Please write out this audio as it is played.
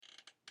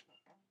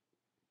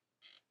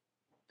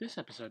This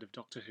episode of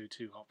Doctor Who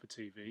Too Hot for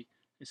TV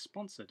is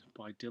sponsored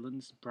by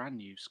Dylan's brand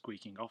new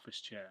squeaking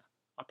office chair.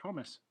 I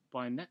promise,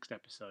 by next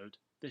episode,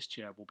 this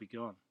chair will be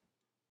gone.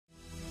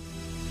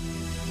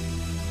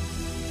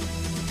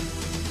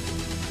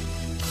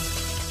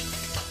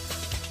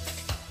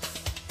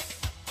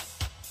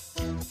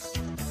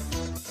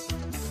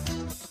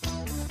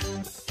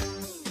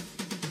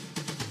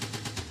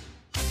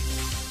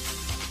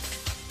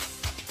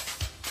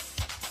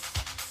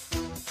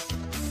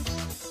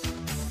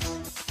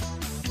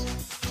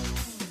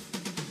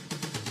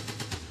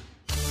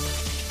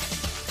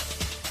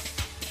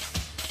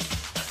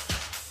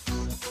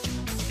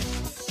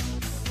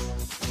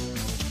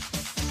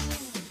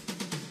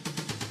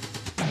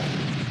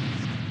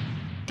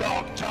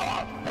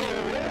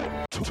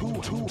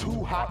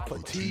 Too hot for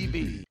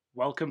TV.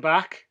 Welcome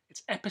back.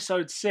 It's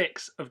episode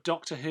 6 of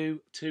Doctor Who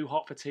Too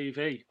Hot for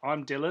TV.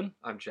 I'm Dylan.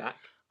 I'm Jack.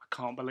 I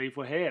can't believe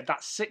we're here.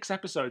 That's 6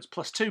 episodes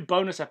plus 2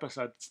 bonus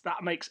episodes.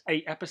 That makes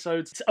 8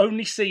 episodes. It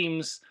only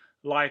seems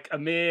like a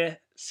mere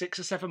 6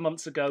 or 7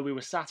 months ago we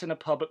were sat in a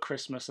pub at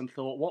Christmas and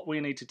thought what we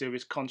need to do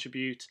is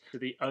contribute to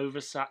the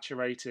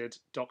oversaturated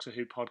Doctor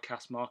Who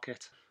podcast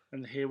market.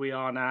 And here we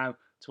are now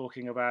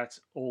talking about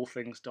all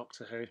things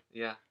Doctor Who.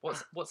 Yeah.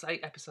 What's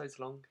 8 episodes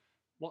long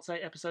What's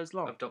 8 episodes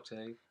long? of Doctor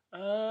Who?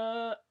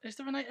 Is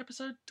there an 8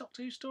 episode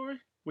Doctor Who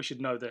story? We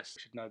should know this.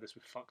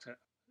 We fucked it.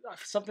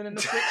 Something in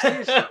the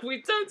 60s?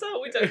 we don't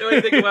know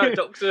anything about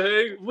Doctor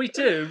Who. We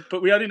do,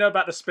 but we only know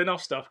about the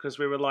spin-off stuff because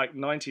we were like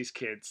 90s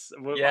kids.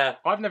 Yeah.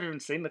 I've never even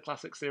seen the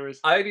classic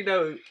series. I only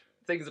know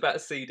things about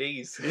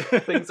CDs,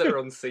 things that are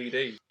on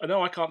CD. I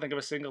know I can't think of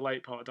a single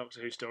 8-part Doctor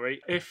Who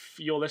story. If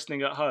you're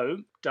listening at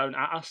home, don't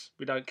at us.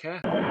 We don't care.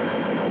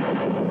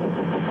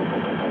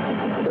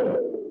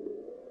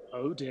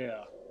 Oh dear.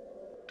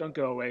 Don't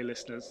go away,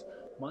 listeners.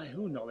 My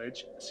Who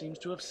knowledge seems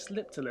to have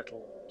slipped a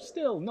little.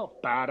 Still,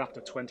 not bad after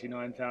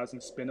 29,000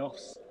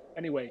 spin-offs.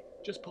 Anyway,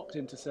 just popped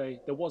in to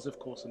say there was of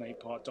course an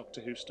 8-part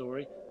Doctor Who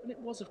story, and it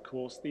was of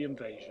course the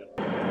invasion.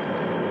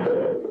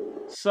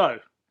 So,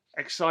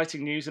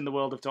 exciting news in the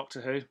world of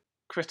Doctor Who.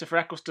 Christopher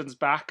Eccleston's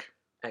back.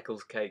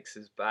 Eccles Cakes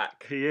is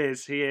back. He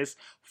is.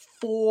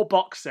 4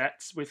 box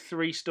sets with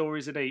 3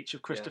 stories in each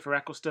of Christopher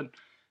Eccleston.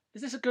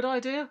 Is this a good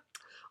idea?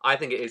 I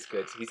think it is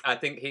good. I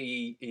think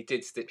he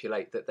did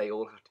stipulate that they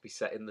all have to be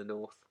set in the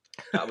north.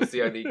 That was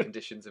the only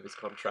conditions of his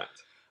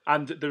contract.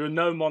 And there are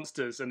no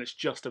monsters, and it's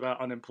just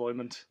about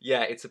unemployment.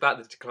 Yeah, it's about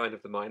the decline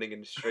of the mining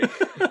industry.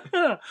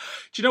 Do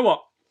you know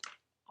what?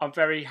 I'm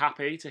very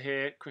happy to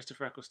hear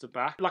Christopher Eccleston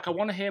back. Like, I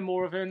want to hear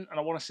more of him, and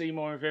I want to see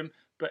more of him,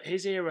 but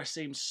his era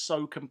seems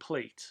so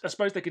complete. I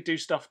suppose they could do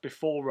stuff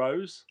before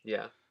Rose.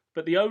 Yeah.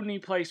 But the only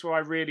place where I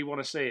really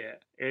want to see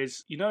it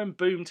is, you know, in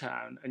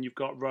Boomtown, and you've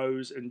got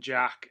Rose and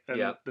Jack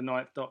and the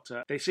Ninth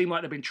Doctor. They seem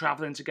like they've been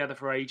travelling together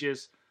for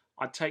ages.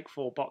 I'd take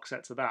 4 box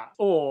sets of that.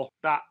 Or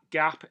that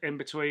gap in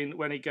between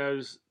when he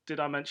goes, did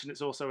I mention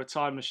it's also a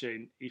time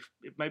machine?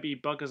 Maybe he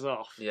buggers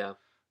off. Yeah.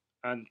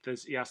 And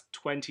he has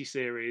 20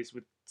 series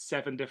with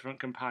 7 different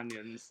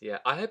companions. Yeah,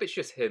 I hope it's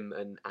just him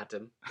and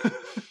Adam.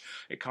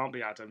 It can't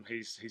be Adam.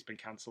 He's been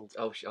cancelled.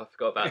 Oh, I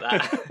forgot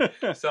about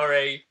that.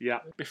 Sorry. Yeah.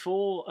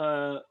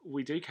 Before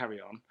we do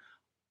carry on,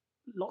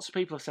 lots of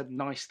people have said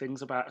nice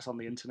things about us on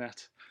the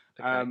internet.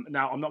 Okay.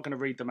 Now, I'm not going to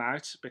read them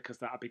out because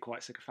that would be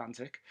quite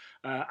sycophantic.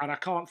 And I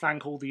can't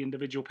thank all the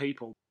individual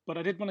people. But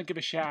I did want to give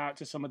a shout out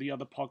to some of the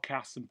other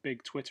podcasts and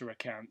big Twitter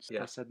accounts that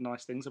have said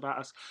nice things about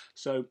us.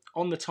 So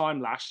On the Time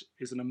Lash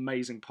is an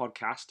amazing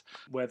podcast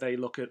where they're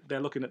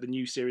looking at the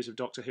new series of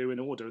Doctor Who in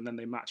order, and then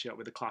they match it up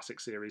with the classic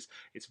series.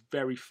 It's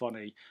very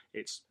funny.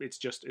 It's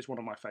one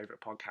of my favourite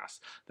podcasts.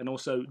 Then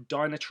also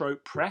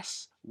Dynatrope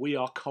Press, We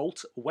Are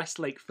Cult,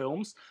 Westlake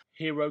Films,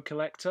 Hero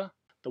Collector,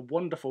 the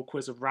wonderful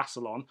Quiz of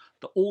Rassilon,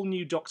 the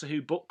all-new Doctor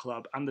Who book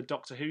club, and the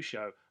Doctor Who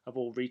show have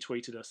all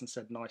retweeted us and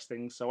said nice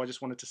things. So I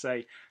just wanted to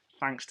say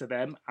thanks to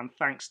them, and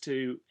thanks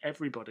to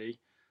everybody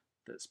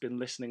that's been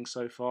listening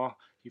so far.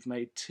 You've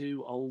made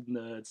 2 old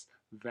nerds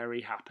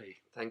very happy.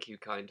 Thank you,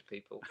 kind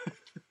people.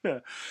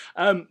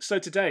 So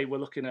today we're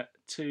looking at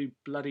 2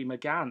 bloody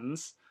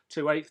McGanns,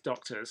 2 8th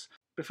Doctors.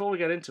 Before we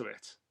get into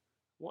it,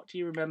 what do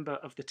you remember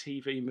of the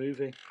TV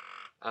movie?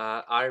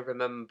 I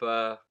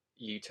remember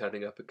you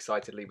turning up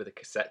excitedly with a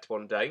cassette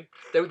one day.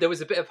 There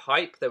was a bit of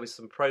hype, there was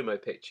some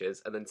promo pictures,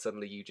 and then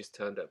suddenly you just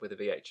turned up with a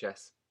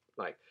VHS.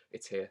 Like,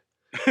 it's here.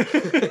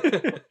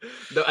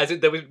 No, as in,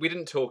 we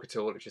didn't talk at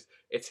all, it was just,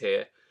 it's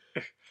here.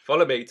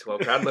 Follow me to our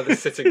grandmother's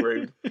sitting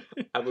room,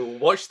 and we will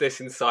watch this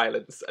in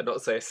silence and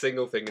not say a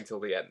single thing until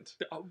the end.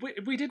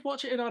 We did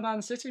watch it in our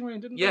nan's sitting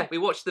room, didn't we? Yeah, we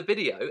watched the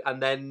video,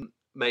 and then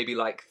maybe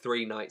like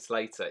 3 nights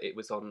later, it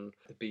was on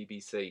the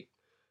BBC.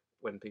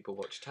 When people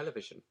watch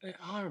television.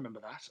 I remember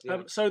that.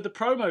 Yeah. So the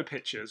promo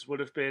pictures would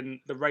have been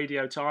the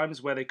Radio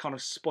Times where they kind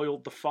of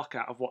spoiled the fuck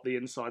out of what the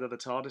inside of the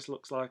TARDIS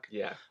looks like.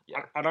 Yeah.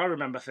 And I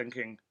remember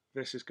thinking,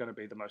 this is going to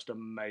be the most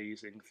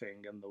amazing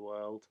thing in the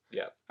world.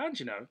 Yeah. And,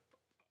 you know,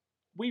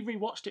 we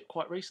rewatched it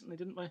quite recently,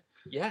 didn't we?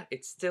 Yeah,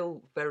 it's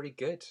still very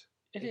good.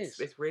 It's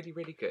It's really,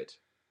 really good.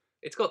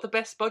 It's got the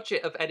best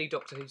budget of any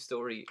Doctor Who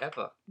story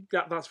ever.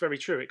 That's very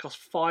true. It cost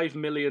 $5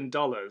 million,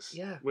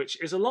 Yeah.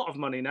 which is a lot of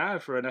money now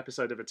for an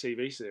episode of a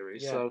TV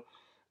series. Yeah. So,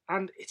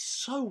 and it's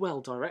so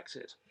well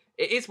directed.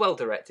 It is well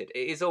directed.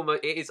 It is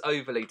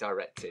overly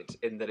directed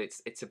in that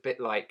it's a bit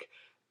like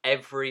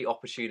every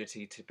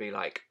opportunity to be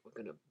like,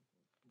 we're gonna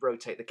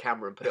rotate the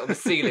camera and put it on the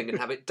ceiling and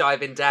have it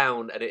diving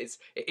down, and it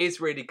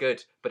is really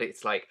good, but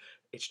it's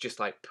just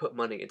like put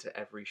money into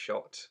every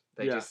shot.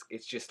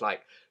 It's just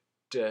like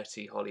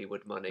dirty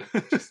Hollywood money.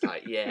 Just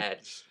like yeah,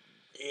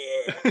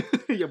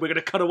 we're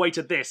gonna cut away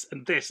to this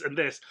and this and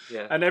this.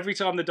 Yeah. And every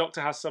time the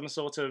Doctor has some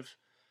sort of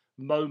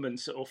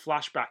moment or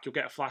flashback, you'll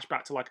get a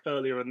flashback to like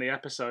earlier in the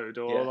episode,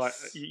 or like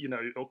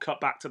or cut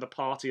back to the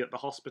party at the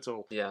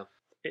hospital. Yeah.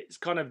 It's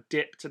kind of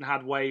dipped and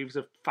had waves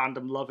of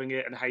fandom loving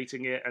it and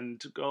hating it, and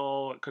it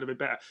could have been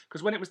better.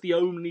 Because when it was the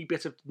only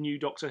bit of new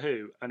Doctor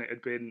Who, and it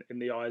had been, in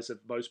the eyes of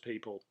most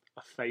people,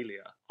 a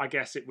failure, I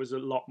guess it was a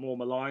lot more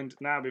maligned.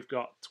 Now we've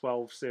got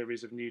 12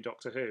 series of new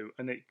Doctor Who,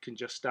 and it can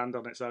just stand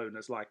on its own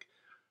as like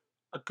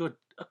a good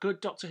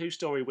Doctor Who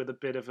story with a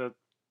bit of a...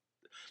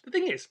 The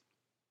thing is,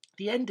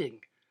 the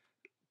ending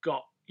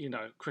got,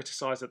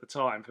 criticised at the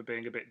time for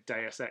being a bit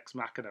Deus Ex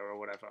Machina or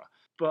whatever.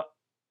 But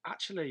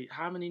actually,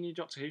 how many new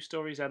Doctor Who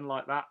stories end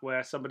like that,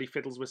 where somebody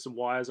fiddles with some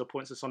wires or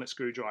points a sonic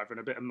screwdriver and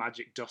a bit of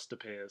magic dust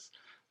appears,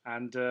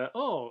 and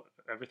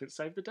everything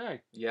saved the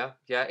day? Yeah,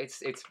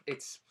 it's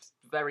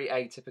very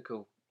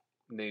atypical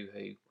New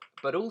Who,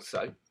 but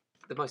also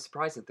the most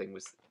surprising thing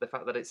was the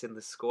fact that it's in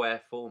the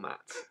square format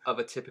of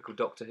a typical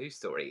Doctor Who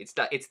story. It's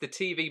the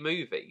TV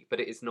movie, but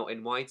it is not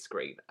in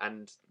widescreen.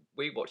 And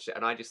we watched it,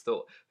 and I just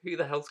thought, who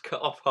the hell's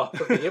cut off half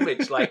of the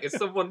image? Like, is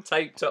someone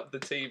taped up the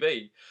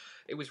TV?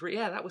 It was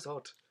that was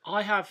odd.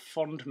 I have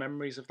fond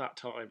memories of that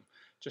time,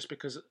 just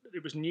because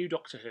it was new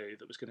Doctor Who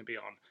that was going to be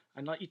on,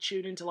 and like you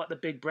tune into like the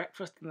Big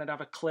Breakfast, and they'd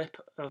have a clip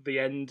of the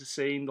end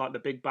scene, like the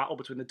big battle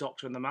between the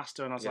Doctor and the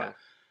Master, and I was like,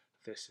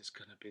 this is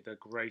going to be the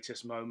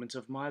greatest moment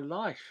of my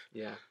life.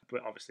 Yeah.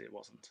 But obviously it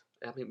wasn't.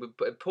 I mean,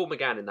 with Paul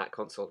McGann in that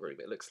console room,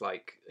 it looks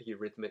like a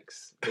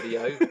Eurythmics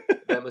video.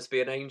 There Must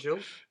Be an Angel.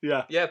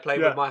 Yeah. Yeah,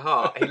 Playing With My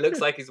Heart. He looks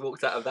like he's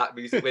walked out of that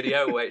music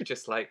video where it's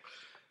just like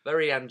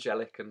very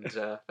angelic and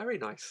very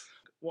nice.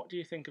 What do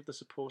you think of the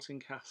supporting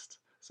cast?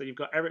 So you've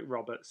got Eric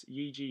Roberts,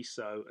 Yi Ji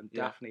So, and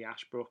Daphne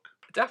Ashbrook.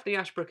 Daphne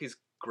Ashbrook is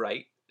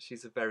great.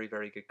 She's a very,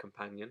 very good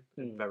companion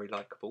and very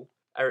likeable.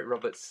 Eric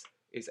Roberts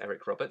is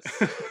Eric Roberts.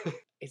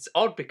 It's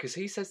odd because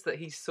he says that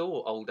he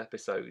saw old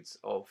episodes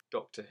of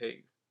Doctor Who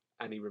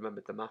and he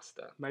remembered the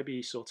Master. Maybe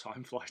he saw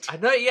Time Flight. I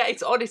know, yeah,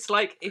 it's odd. It's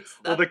like it's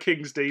that, or the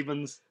King's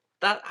Demons.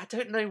 That I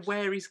don't know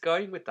where he's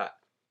going with that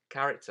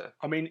character.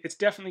 I mean, it's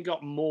definitely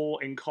got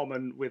more in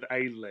common with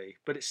Ainley,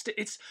 but it's. Do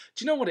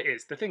you know what it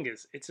is? The thing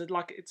is, it's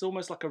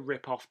almost like a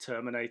rip-off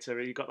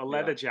Terminator. You've got the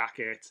leather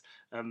jacket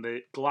and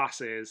the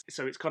glasses,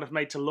 so it's kind of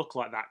made to look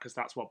like that because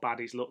that's what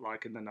baddies looked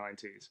like in the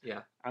 90s.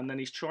 Yeah, and then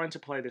he's trying to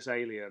play this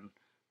alien,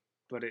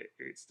 but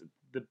it's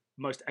the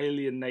most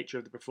alien nature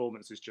of the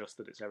performance is just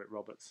that it's Eric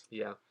Roberts.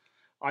 Yeah,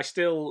 I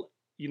still.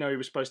 He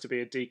was supposed to be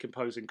a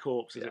decomposing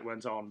corpse as it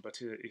went on, but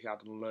he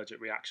had an allergic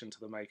reaction to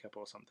the makeup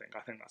or something. I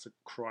think that's a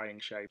crying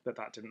shame that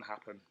didn't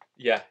happen.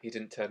 Yeah, he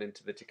didn't turn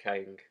into the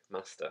decaying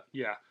Master.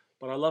 Yeah,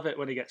 but I love it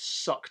when he gets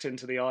sucked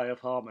into the Eye of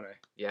Harmony.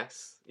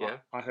 Yes, yeah.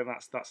 I think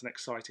that's an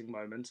exciting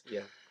moment.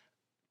 Yeah.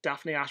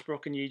 Daphne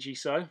Ashbrook and Yi Ji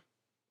So.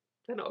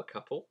 They're not a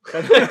couple.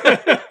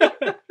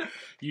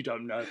 You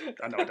don't know.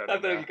 I know I don't know. I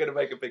know you're going to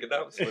make a big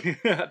announcement.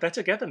 They're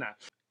together now.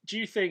 Do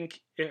you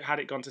think, had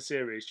it gone to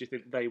series, do you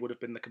think they would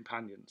have been the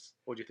companions?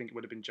 Or do you think it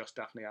would have been just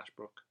Daphne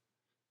Ashbrook?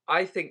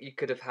 I think you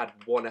could have had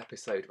one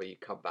episode where you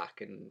come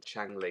back and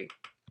Chang Li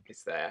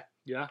is there.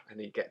 Yeah. And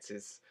he gets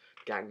his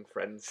gang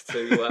friends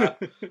to,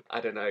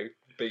 I don't know,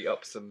 beat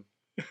up some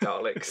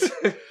Daleks.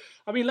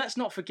 I mean, let's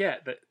not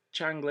forget that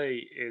Chang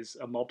Li is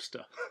a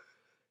mobster.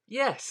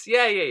 Yes,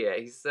 yeah.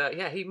 He's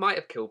he might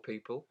have killed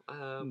people.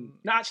 No,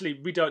 actually,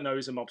 we don't know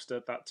he's a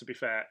mobster. That, to be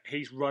fair,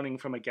 he's running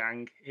from a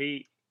gang.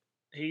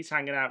 He's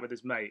hanging out with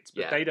his mates,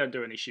 but they don't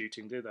do any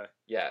shooting, do they?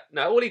 Yeah.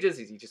 No, all he does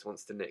is he just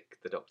wants to nick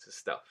the Doctor's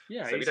stuff.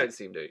 Yeah. So we don't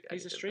see him doing anything.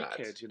 He's a street bad.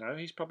 kid,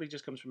 He's probably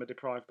just comes from a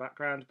deprived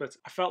background. But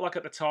I felt like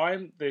at the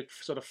time, the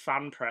sort of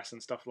fan press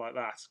and stuff like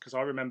that, because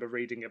I remember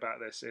reading about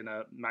this in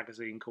a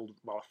magazine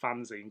a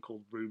fanzine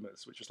called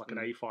Rumours, which was like an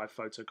A5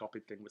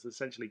 photocopied thing, was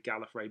essentially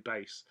Gallifrey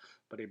base,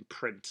 but in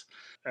print.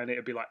 And it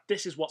would be like,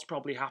 this is what's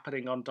probably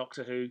happening on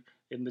Doctor Who,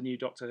 in the new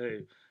Doctor Who.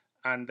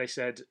 And they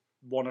said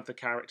one of the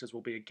characters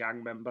will be a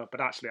gang member,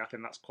 but actually I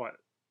think that's quite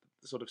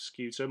sort of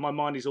skewed. So in my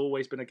mind he's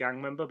always been a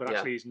gang member, but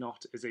actually he's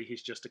not, is he?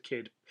 He's just a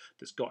kid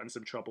that's got in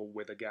some trouble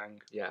with a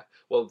gang. Yeah.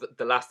 Well,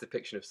 the last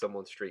depiction of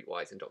someone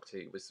streetwise in Doctor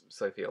Who was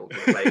Sophie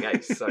Aldrin playing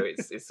Ace, so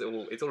it's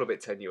all a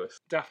bit tenuous.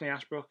 Daphne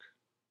Ashbrook,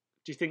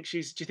 do you think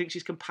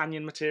she's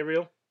companion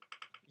material?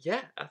 Yeah,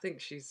 I think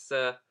she's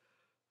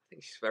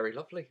very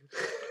lovely.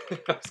 I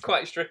was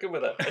quite stricken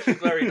with her. She's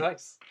very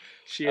nice.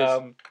 She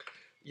is.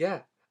 Yeah.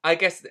 I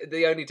guess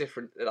the only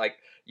different,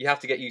 you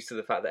have to get used to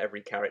the fact that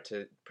every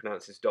character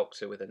pronounces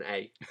Doctor with an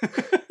A.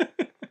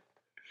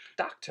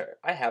 Doctor,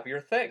 I have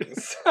your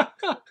things.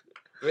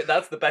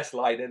 That's the best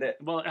line in it.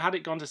 Well, had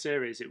it gone to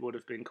series, it would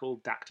have been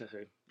called Dactor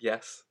Who.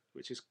 Yes.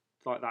 Which is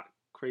like that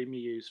cream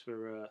you use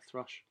for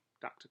thrush,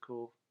 Dactor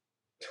Core.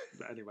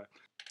 But anyway,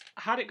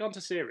 had it gone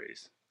to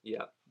series,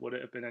 yeah, would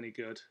it have been any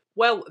good?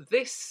 Well,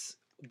 this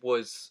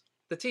was...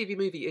 The TV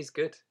movie is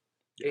good.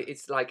 Yeah.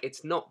 It's like,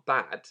 it's not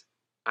bad.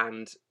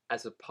 And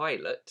as a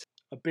pilot...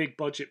 A big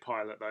budget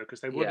pilot, though,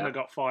 because they wouldn't have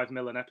got $5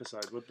 million an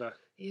episode, would they?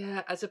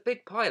 Yeah, as a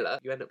big pilot,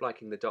 you end up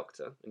liking the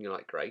Doctor, and you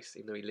like Grace,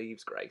 even though he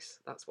leaves Grace.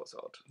 That's what's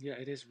odd. Yeah,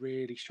 it is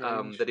really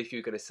strange. That if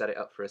you're going to set it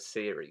up for a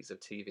series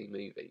of TV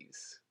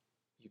movies,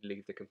 you'd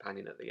leave the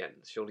companion at the end.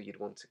 Surely you'd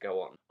want to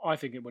go on. I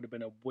think it would have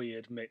been a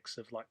weird mix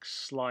of like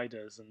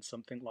Sliders and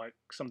something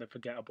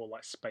forgettable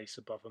like Space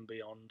Above and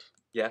Beyond.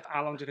 Yeah.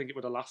 How long do you think it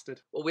would have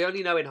lasted? Well, we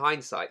only know in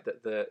hindsight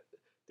that the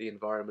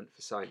environment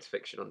for science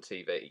fiction on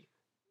TV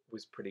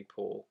was pretty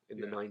poor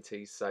in the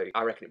 90s, so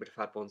I reckon it would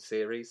have had one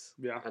series,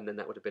 and then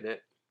that would have been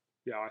it.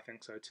 Yeah, I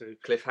think so too.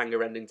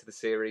 Cliffhanger ending to the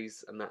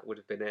series, and that would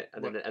have been it,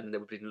 and then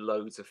there would have been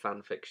loads of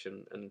fan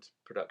fiction and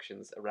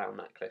productions around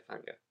that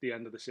cliffhanger. The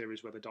end of the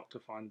series where the Doctor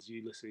finds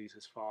Ulysses,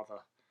 his father.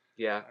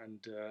 Yeah.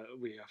 And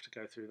we have to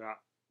go through that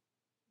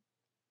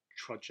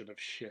trudgeon of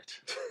shit.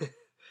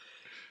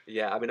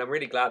 Yeah, I mean, I'm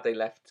really glad they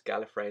left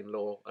Gallifrey and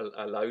Law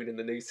alone in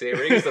the new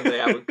series, and they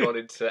haven't gone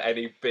into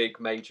any big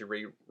major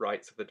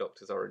rewrites of the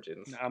Doctor's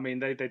origins. I mean,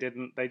 they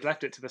didn't. They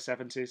left it to the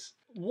 70s.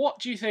 What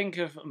do you think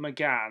of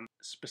McGann,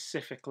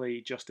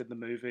 specifically just in the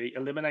movie?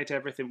 Eliminate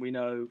everything we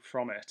know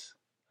from it,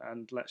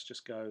 and let's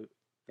just go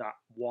that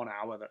 1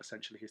 hour that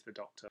essentially he's the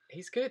Doctor.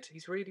 He's good.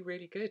 He's really,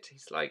 really good.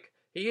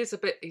 He's a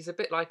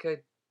bit like a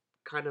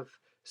kind of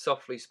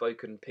softly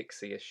spoken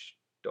pixie-ish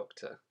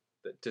Doctor.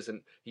 That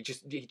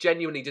he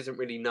genuinely doesn't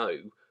really know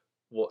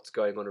what's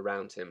going on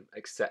around him,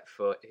 except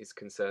for his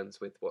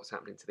concerns with what's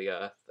happening to the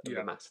Earth and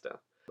the Master.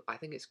 I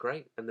think it's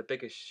great, and the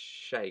biggest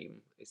shame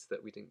is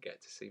that we didn't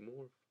get to see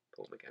more of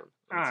Paul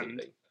McGann on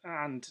TV.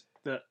 And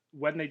that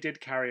when they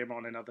did carry him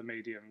on in other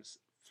mediums,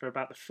 for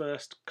about the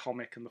first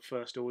comic and the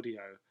first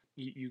audio,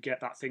 you get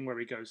that thing where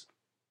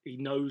he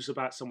knows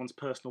about someone's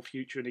personal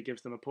future and he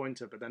gives them a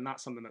pointer, but then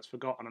that's something that's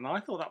forgotten. And I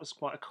thought that was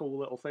quite a cool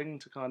little thing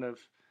to kind of...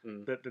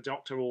 that the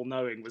Doctor, all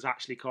knowing, was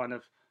actually kind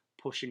of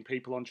pushing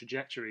people on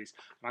trajectories.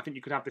 And I think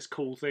you could have this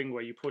cool thing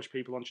where you push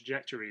people on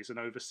trajectories, and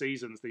over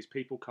seasons these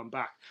people come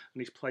back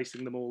and he's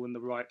placing them all in the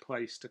right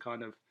place to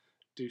kind of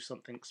do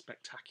something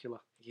spectacular.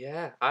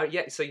 Yeah.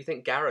 So you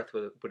think Gareth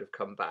would have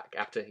come back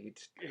after he'd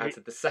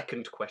answered the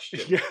second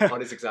question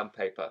on his exam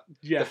paper?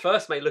 Yeah. The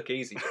first may look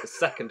easy, but the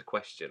second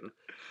question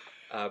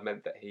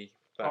meant that he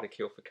found a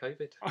cure for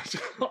COVID.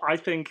 I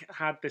think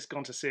had this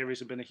gone to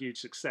series and been a huge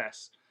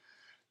success,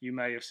 you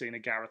may have seen a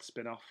Gareth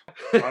spin-off.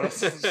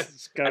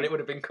 And it would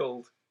have been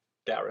called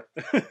Gareth.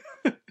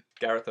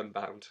 Gareth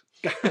Unbound.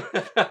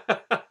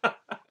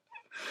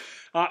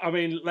 I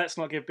mean, let's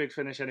not give Big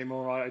Finish any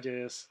more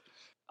ideas.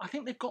 I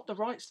think they've got the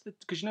rights to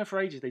because for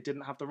ages they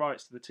didn't have the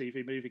rights to the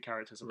TV movie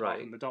characters apart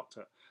from the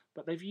Doctor.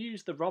 But they've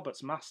used the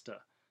Roberts Master.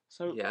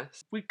 So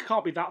we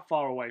can't be that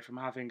far away from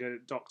having a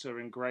Doctor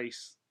and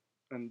Grace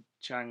and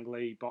Chang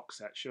Lee box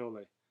set,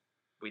 surely.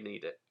 We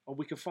need it. Or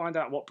we can find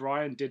out what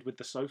Brian did with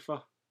the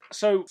sofa.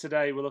 So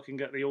today we're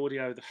looking at the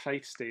audio The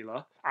Faith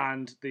Stealer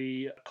and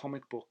the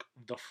comic book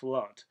The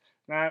Flood.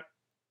 Now,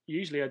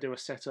 usually I do a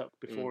setup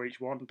before each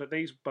one, but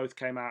these both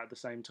came out at the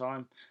same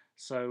time.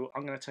 So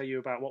I'm going to tell you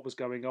about what was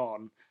going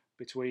on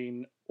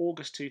between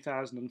August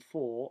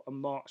 2004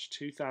 and March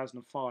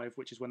 2005,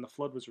 which is when The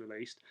Flood was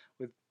released,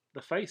 with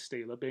The Faith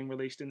Stealer being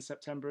released in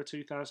September of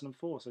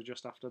 2004, so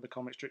just after the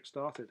comic strip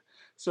started.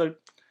 So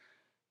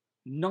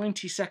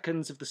 90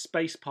 seconds of the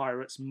Space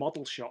Pirates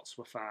model shots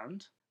were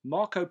found.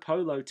 Marco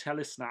Polo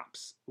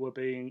telesnaps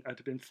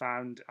had been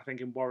found, I think,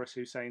 in Waris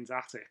Hussein's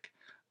attic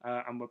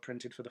and were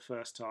printed for the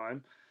first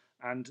time.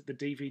 And the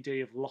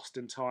DVD of Lost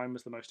in Time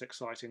was the most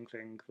exciting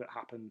thing that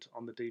happened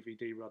on the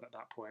DVD run at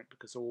that point,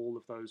 because all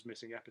of those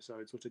missing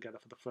episodes were together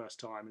for the first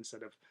time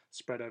instead of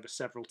spread over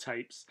several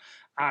tapes.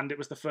 And it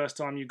was the first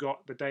time you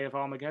got The Day of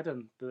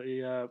Armageddon,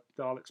 the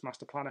Daleks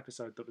Master Plan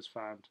episode that was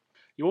found.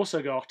 You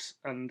also got,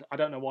 and I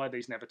don't know why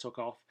these never took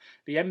off,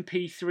 the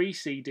MP3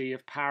 CD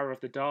of Power of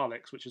the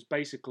Daleks, which was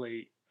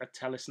basically a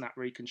telesnap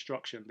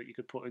reconstruction that you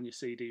could put in your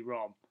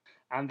CD-ROM.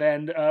 And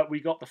then we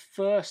got the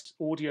first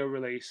audio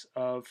release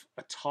of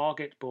a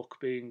Target book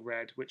being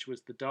read, which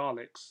was The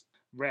Daleks,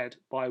 read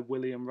by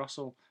William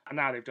Russell. And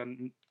now they've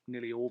done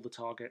nearly all the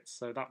Targets,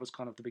 so that was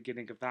kind of the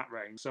beginning of that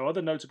reign. So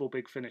other notable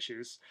big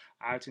finishes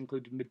out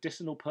included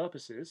Medicinal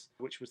Purposes,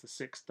 which was the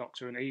Sixth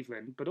Doctor and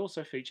Evelyn, but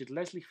also featured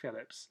Leslie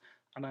Phillips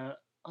and an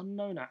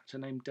unknown actor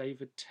named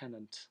David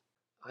Tennant.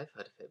 I've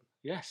heard of him.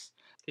 Yes.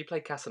 He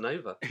played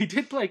Casanova. He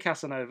did play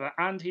Casanova,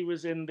 and he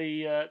was in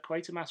the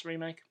Quatermass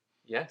remake.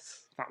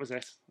 Yes. That was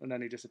it, and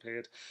then he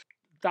disappeared.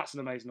 That's an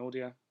amazing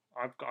audio.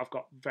 I've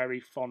got very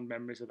fond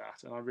memories of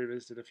that, and I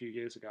revisited a few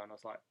years ago, and I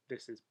was like,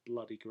 this is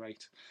bloody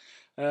great.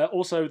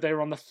 Also, they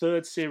were on the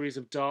third series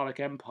of Dalek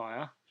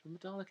Empire, From the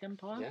Dalek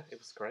Empire? Yeah, it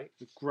was great.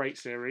 Great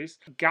series.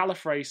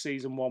 Gallifrey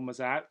Season 1 was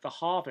out. The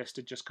Harvest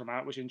had just come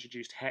out, which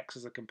introduced Hex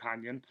as a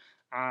companion.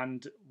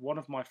 And one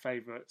of my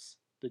favourites,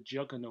 The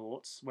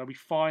Juggernauts, where we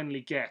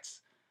finally get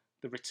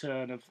the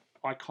return of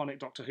iconic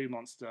Doctor Who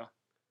monster,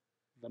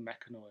 the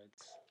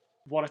Mechanoids.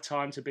 What a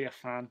time to be a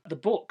fan. The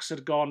books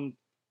had gone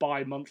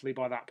bi-monthly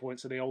by that point,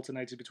 so they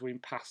alternated between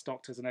past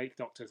Doctors and Eighth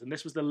Doctors, and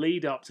this was the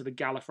lead up to the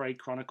Gallifrey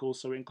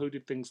Chronicles, so it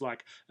included things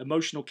like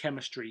Emotional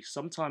Chemistry,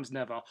 Sometimes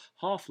Never,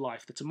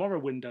 Half-Life, The Tomorrow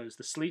Windows,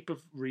 The Sleep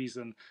of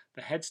Reason,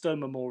 The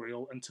Headstone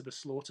Memorial, and To the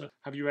Slaughter.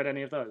 Have you read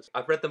any of those?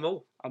 I've read them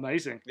all.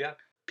 Amazing. Yeah.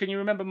 Can you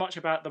remember much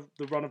about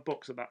the run of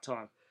books at that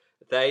time?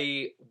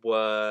 They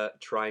were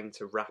trying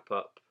to wrap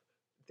up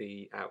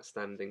the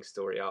outstanding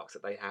story arcs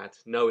that they had,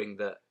 knowing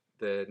that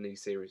the new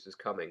series was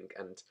coming,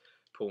 and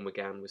Paul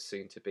McGann was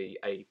soon to be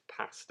a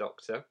past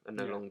Doctor and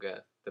no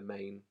longer the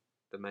main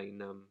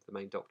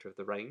Doctor of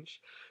the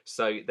range.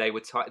 So they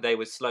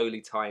were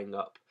slowly tying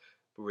up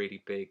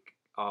really big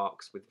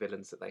arcs with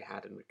villains that they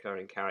had and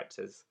recurring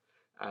characters,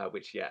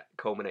 which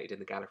culminated in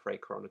the Gallifrey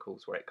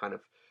Chronicles, where it kind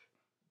of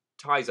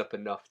ties up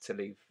enough to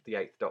leave the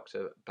Eighth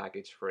Doctor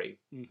baggage free,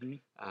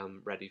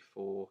 ready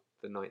for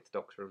the Ninth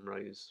Doctor and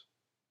Rose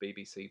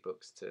BBC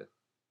books to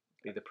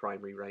be the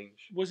primary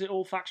range. Was it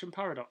all Faction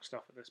Paradox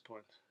stuff at this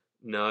point?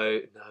 No.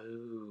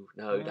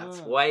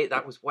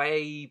 That was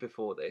way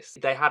before this.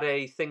 They had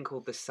a thing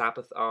called the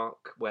Sabbath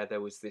arc, where there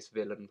was this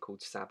villain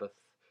called Sabbath,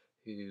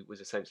 who was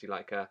essentially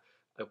like a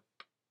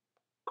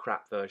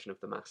crap version of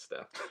the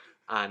Master,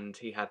 and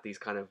he had these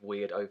kind of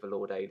weird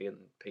overlord alien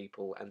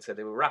people, and so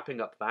they were wrapping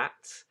up that.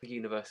 The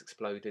universe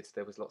exploded.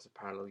 There was lots of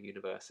parallel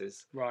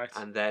universes, right?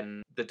 And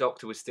then the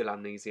Doctor was still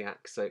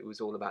amnesiac, so it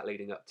was all about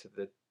leading up to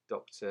the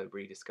Doctor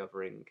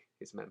rediscovering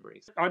his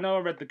memories. I know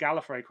I read the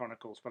Gallifrey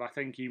Chronicles, but I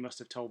think you must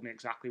have told me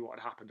exactly what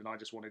had happened, and I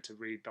just wanted to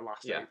read the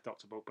last Eighth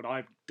Doctor book, but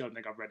I don't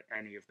think I've read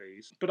any of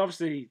these. But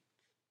obviously,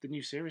 the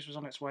new series was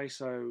on its way,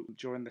 so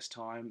during this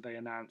time, they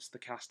announced the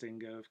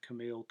casting of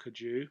Camille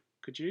Cudjoe.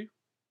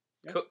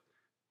 Yeah?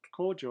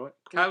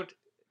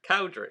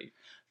 Cowdery.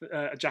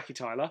 Jackie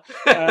Tyler,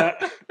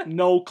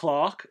 Noel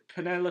Clarke,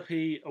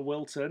 Penelope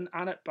Wilton,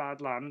 Annette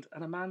Badland,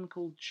 and a man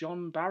called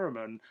John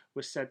Barrowman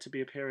was said to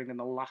be appearing in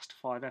the last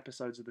 5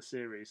 episodes of the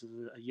series as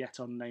a yet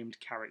unnamed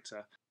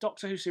character.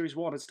 Doctor Who Series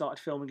 1 had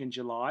started filming in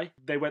July.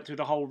 They went through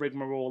the whole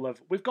rigmarole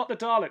of, we've got the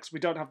Daleks, we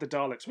don't have the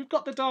Daleks, we've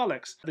got the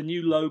Daleks. The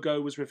new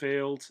logo was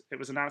revealed. It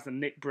was announced that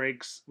Nick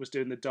Briggs was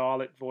doing the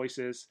Dalek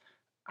voices.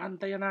 And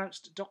they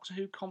announced Doctor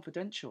Who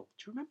Confidential.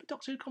 Do you remember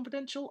Doctor Who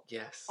Confidential?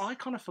 Yes. I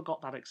kind of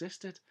forgot that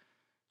existed. Do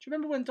you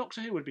remember when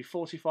Doctor Who would be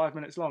 45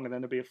 minutes long and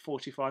then there'd be a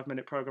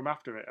 45-minute programme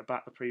after it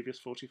about the previous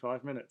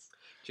 45 minutes?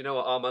 Do you know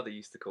what our mother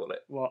used to call it?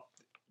 What?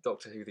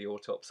 Doctor Who the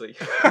Autopsy.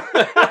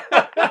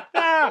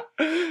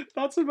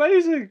 That's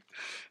amazing.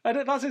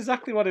 And that's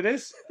exactly what it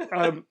is.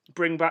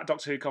 Bring back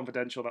Doctor Who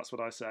Confidential, that's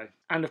what I say.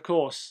 And of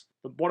course,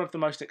 one of the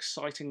most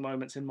exciting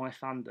moments in my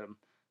fandom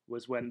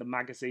was when the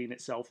magazine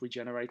itself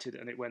regenerated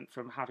and it went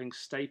from having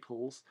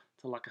staples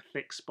to like a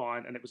thick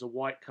spine, and it was a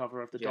white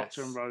cover of the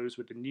Doctor and Rose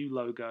with the new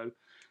logo.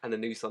 And the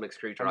new sonic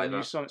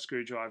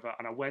screwdriver.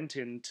 And I went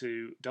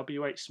into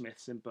W.H.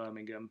 Smith's in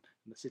Birmingham,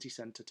 in the city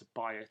centre, to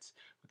buy it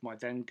with my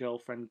then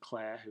girlfriend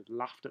Claire, who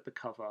laughed at the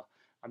cover.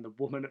 And the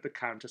woman at the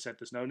counter said,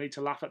 there's no need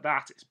to laugh at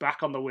that. It's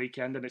back on the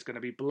weekend and it's going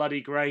to be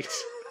bloody great.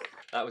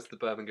 That was the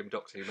Birmingham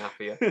Doctor Who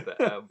Mafia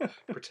that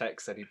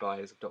protects any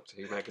buyers of Doctor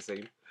Who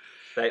magazine.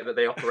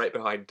 They operate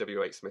behind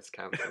W.H. Smith's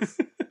counters.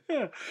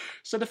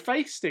 So The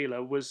Faith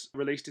Stealer was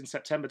released in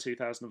September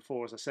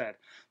 2004, as I said.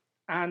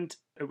 And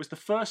it was the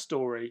first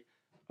story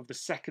of the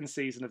second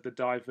season of the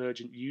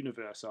Divergent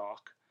Universe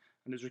arc.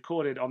 And it was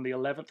recorded on the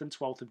 11th and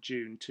 12th of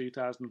June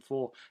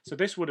 2004. So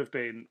this would have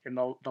been in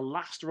the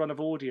last run of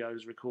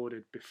audios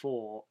recorded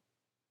before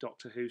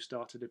Doctor Who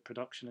started in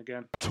production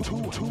again.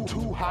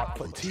 Too hot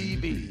for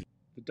TV.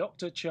 The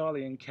Doctor,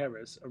 Charlie and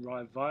Keres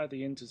arrive via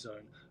the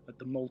Interzone at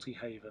the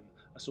Multihaven,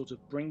 a sort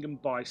of bring and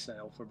buy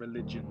sale for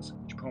religions,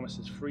 which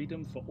promises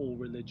freedom for all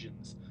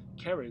religions.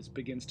 Keres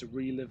begins to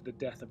relive the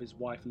death of his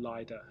wife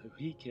Lyda, who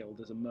he killed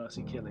as a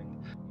mercy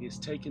killing. He is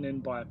taken in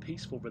by a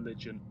peaceful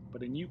religion,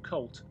 but a new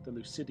cult, the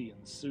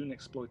Lucidians, soon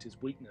exploit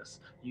his weakness,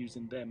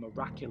 using their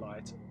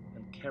miraculite,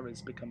 and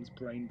Keres becomes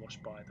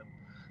brainwashed by them.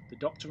 The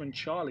Doctor and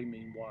Charlie,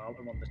 meanwhile,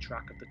 are on the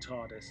track of the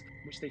TARDIS,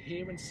 which they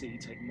hear and see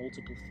take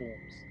multiple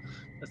forms.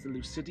 As the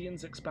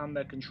Lucidians expand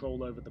their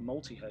control over the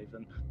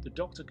Multihaven, the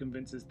Doctor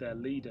convinces their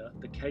leader,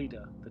 the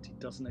Cader, that he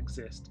doesn't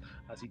exist,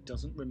 as he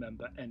doesn't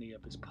remember any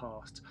of his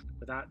past.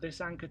 Without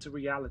this anchor to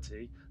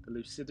reality, the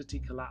lucidity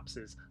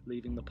collapses,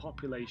 leaving the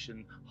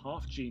population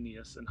half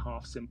genius and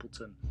half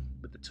simpleton.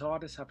 With the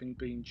TARDIS having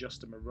been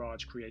just a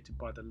mirage created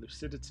by the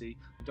lucidity,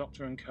 the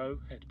Doctor and co.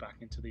 head back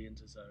into the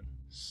Interzone.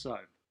 So,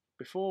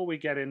 before we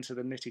get into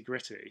the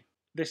nitty-gritty,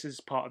 this is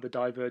part of the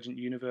Divergent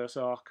Universe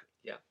arc.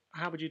 Yeah.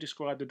 How would you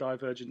describe the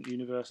Divergent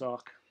Universe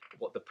arc?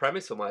 What, the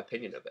premise or my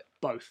opinion of it?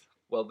 Both.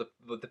 Well,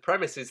 the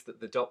premise is that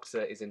the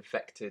Doctor is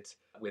infected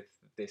with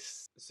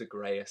this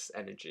Zagreus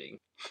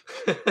energy.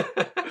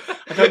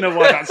 I don't know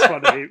why that's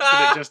funny,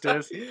 but it just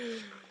is.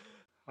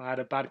 I had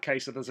a bad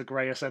case of the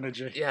Zagreus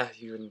energy. Yeah,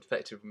 you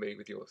infected me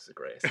with your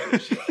Zagreus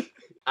energy.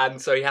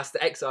 And so he has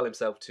to exile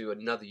himself to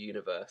another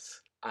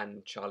universe,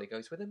 and Charlie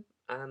goes with him.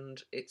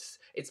 And it's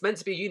meant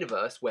to be a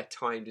universe where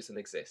time doesn't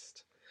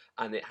exist,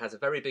 and it has a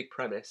very big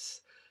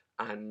premise.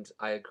 And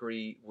I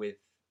agree with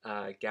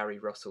Gary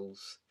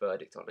Russell's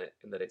verdict on it,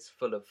 in that it's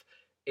full of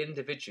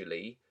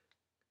individually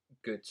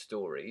good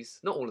stories.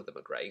 Not all of them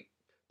are great,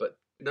 but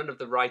none of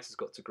the writers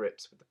got to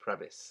grips with the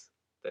premise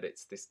that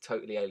it's this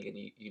totally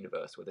alien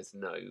universe where there's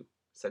no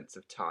sense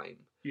of time.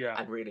 Yeah.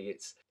 And really,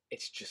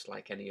 it's just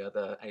like any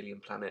other alien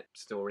planet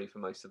story for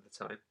most of the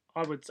time.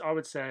 I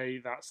would say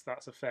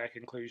that's a fair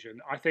conclusion.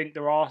 I think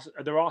there are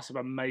some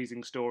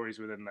amazing stories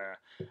within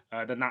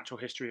there. The Natural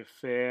History of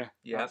Fear,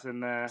 that's in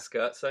there.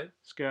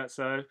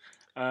 Scherzo.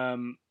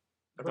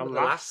 The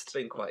Last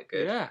been quite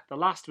good. Yeah, The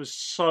Last was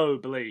so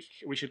bleak.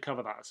 We should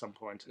cover that at some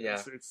point.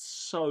 Yeah. It's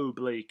so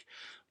bleak.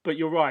 But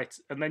you're right.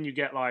 And then you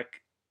get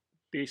like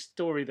the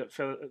story that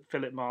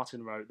Philip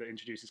Martin wrote that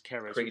introduces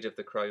Keres. Creed of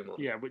the Chromon.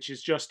 Yeah, which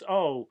is just,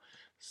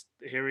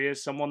 here he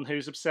is, someone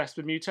who's obsessed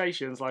with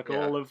mutations, like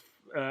all of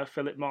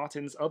Philip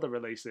Martin's other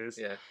releases.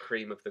 Yeah,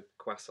 Cream of the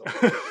Croissant.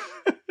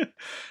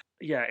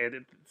 Yeah,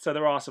 so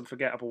there are some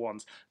forgettable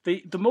ones.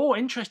 The more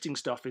interesting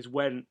stuff is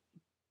when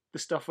the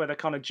stuff where they're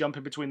kind of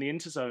jumping between the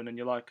interzone and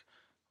you're like,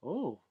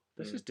 oh,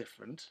 this is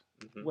different.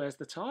 Mm-hmm. Where's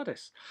the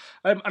TARDIS?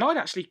 And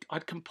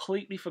I'd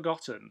completely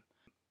forgotten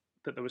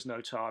that there was no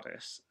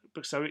TARDIS.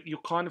 But so you're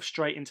kind of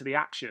straight into the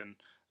action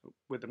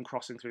with them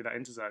crossing through that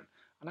interzone.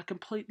 And I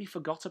completely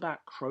forgot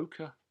about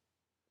Croker.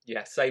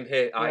 Yeah, same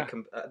here. Yeah.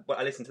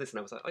 I listened to this and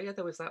I was like, oh yeah,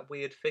 there was that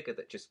weird figure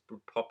that just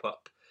would pop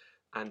up.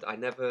 And I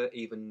never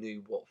even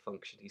knew what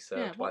function he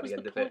served by the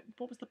end of it.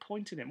 What was the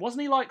point in him?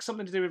 Wasn't he like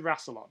something to do with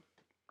Rassilon?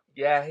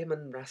 Yeah, him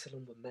and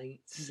Rassilon were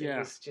mates. Yeah. It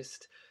was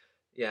just,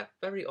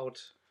 very odd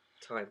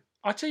time.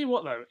 I tell you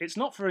what though, it's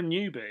not for a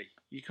newbie.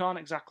 You can't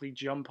exactly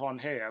jump on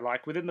here.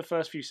 Like within the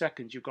first few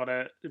seconds, you've got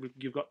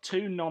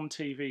two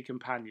non-TV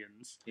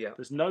companions. Yeah.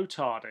 There's no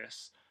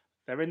TARDIS.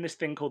 They're in this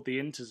thing called the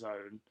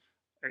Interzone.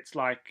 It's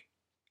like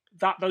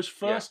that. Those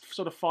first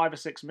sort of 5 or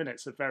 6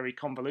 minutes are very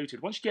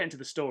convoluted. Once you get into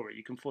the story,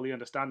 you can fully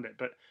understand it.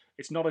 But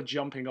it's not a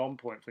jumping on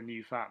point for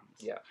new fans.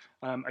 Yeah.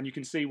 And you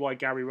can see why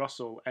Gary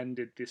Russell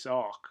ended this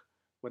arc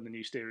when the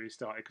new series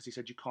started, because he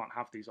said you can't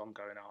have these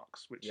ongoing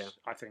arcs, which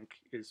I think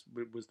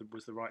was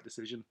the right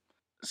decision.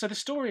 So the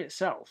story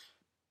itself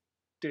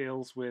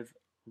deals with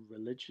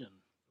religion.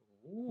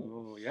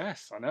 Ooh. Oh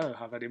yes, I know.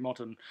 How very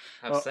modern.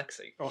 How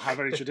sexy. Or how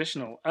very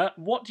traditional.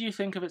 What do you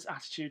think of its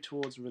attitude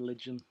towards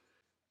religion?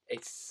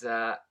 It's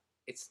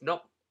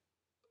not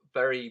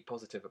very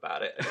positive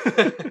about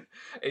it.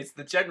 It's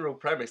the general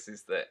premise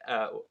is that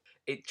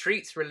it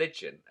treats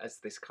religion as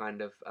this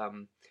kind of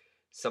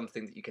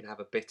something that you can have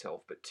a bit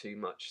of, but too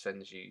much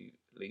sends you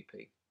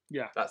loopy.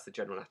 Yeah. That's the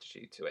general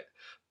attitude to it.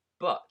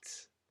 But,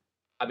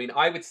 I mean,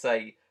 I would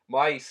say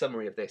my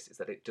summary of this is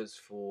that it does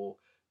for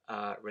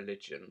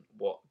religion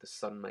what the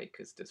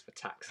Sunmakers does for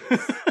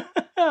taxes.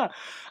 I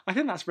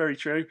think that's very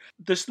true.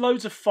 There's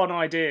loads of fun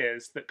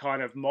ideas that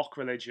kind of mock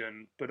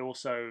religion, but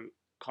also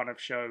kind of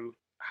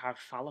have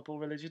fallible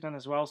religion in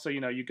as well. So,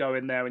 you go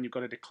in there and you've got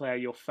to declare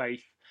your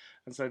faith.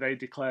 And so they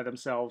declare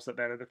themselves that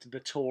they're the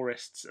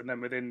tourists, and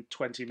then within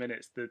 20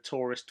 minutes, the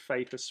tourist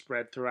faith has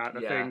spread throughout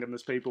the thing, and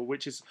there's people,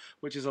 which is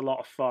a lot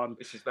of fun.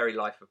 Which is very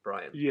Life of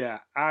Brian. Yeah,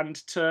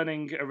 and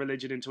turning a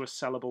religion into a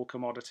sellable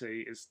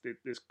commodity is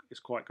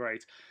quite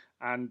great.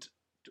 And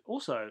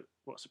also,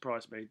 what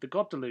surprised me, the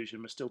God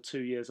Delusion was still 2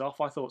 years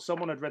off. I thought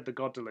someone had read the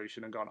God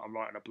Delusion and gone, I'm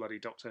writing a bloody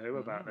Doctor Who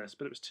about this,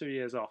 but it was 2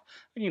 years off.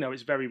 And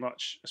it's very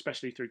much,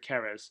 especially through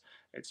Keres,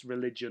 it's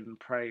religion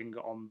preying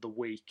on the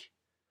weak.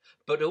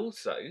 But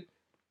also,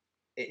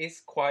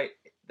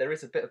 there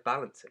is a bit of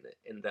balance in it,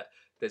 in that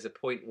there's a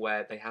point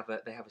where they have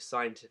a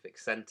scientific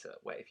centre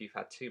where if you've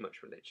had too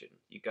much religion,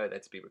 you go there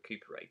to be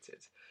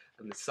recuperated.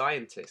 And the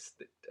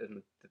scientist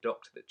and the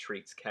doctor that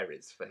treats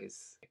Keres for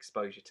his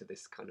exposure to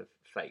this kind of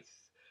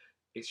faith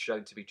is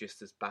shown to be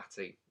just as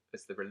batty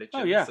as the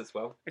religions as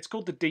well. It's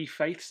called the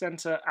De-Faith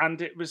Centre,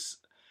 and it was,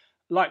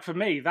 like, for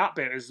me, that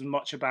bit is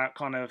much about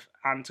kind of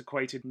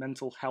antiquated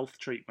mental health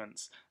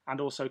treatments and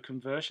also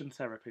conversion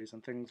therapies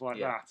and things like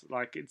that.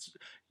 Like, it's,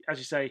 as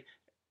you say,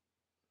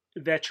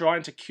 they're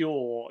trying to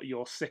cure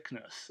your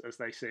sickness, as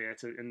they see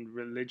it in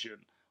religion,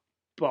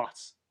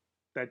 but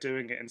they're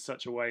doing it in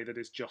such a way that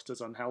is just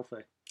as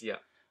unhealthy. Yeah.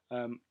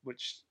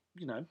 Which,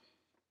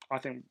 I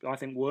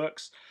think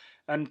works.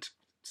 And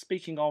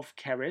speaking of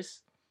Keres,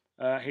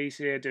 he's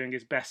here doing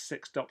his best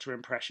Sixth Doctor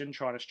impression,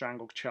 trying to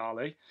strangle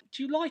Charlie.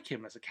 Do you like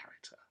him as a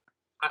character?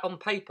 On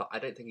paper, I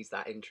don't think he's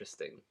that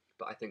interesting,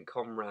 but I think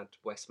Conrad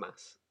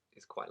Westmass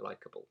is quite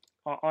likeable.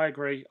 I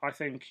agree. I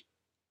think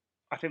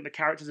the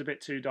character's a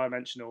bit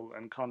two-dimensional,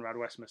 and Conrad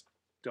Westmass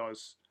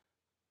does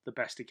the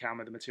best he can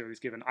with the material he's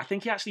given. I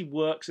think he actually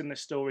works in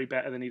this story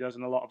better than he does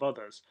in a lot of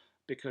others,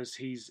 because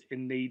he's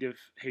in need of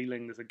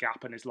healing. There's a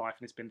gap in his life,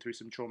 and he's been through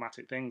some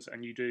traumatic things,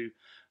 and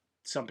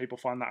some people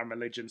find that in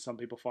religion, some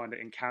people find it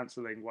in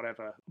counselling,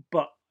 whatever.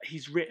 But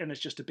he's written as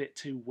just a bit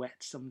too wet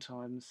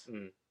sometimes.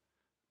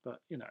 But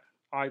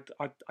I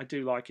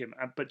do like him.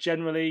 But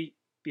generally,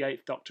 the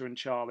Eighth Doctor and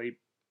Charlie,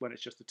 when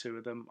it's just the two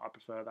of them, I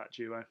prefer that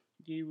duo.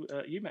 You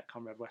met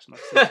Conrad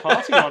Westmaster at a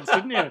party once,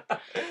 didn't you?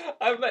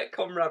 I met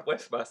Conrad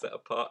Westmaster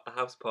at a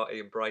house party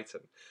in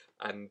Brighton,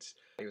 and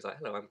he was like,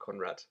 "Hello, I'm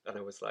Conrad," and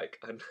I was like,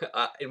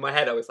 in my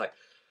head, I was like,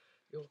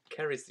 "You're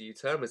Kerry's the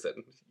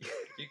Utermazon.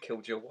 You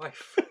killed your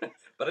wife."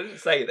 But I didn't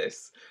say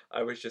this.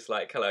 I was just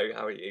like, "Hello,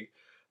 how are you?"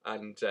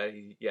 And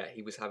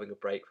he was having a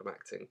break from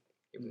acting.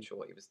 He wasn't sure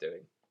what he was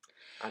doing.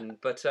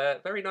 But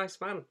very nice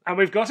man. And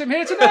we've got him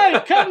here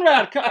today,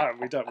 Conrad.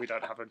 We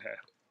don't have him here.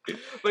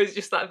 But it's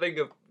just that thing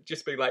of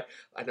just being like,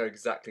 I know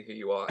exactly who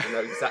you are. I know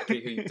exactly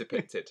who you've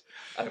depicted,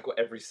 and I've got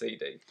every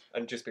CD.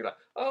 And just be like,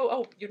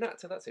 oh, you're an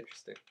actor. That's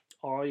interesting.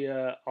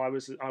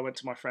 I went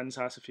to my friend's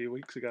house a few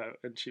weeks ago,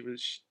 and it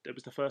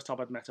was the first time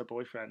I'd met her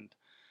boyfriend,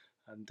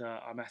 and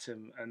I met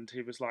him, and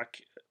he was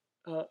like,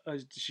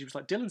 she was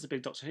like, Dylan's a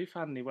big Doctor Who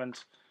fan, and he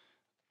went,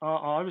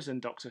 I was in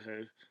Doctor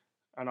Who.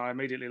 And I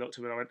immediately looked at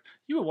him and I went,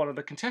 "You were one of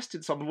the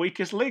contestants on The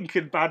Weakest Link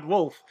in Bad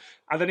Wolf."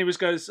 And then he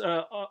goes,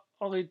 I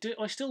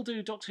still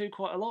do Doctor Who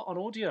quite a lot on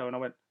audio. And I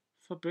went,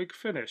 "For Big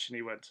Finish?" And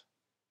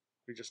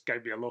he just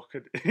gave me a look.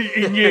 And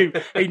he knew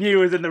he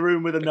was in the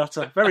room with a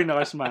nutter. Very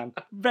nice man.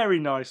 Very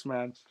nice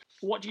man.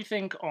 What do you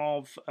think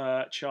of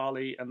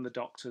Charlie and the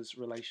Doctor's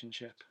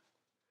relationship?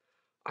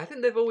 I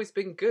think they've always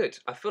been good.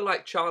 I feel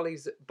like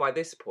Charlie's, by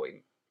this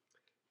point,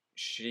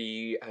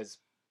 it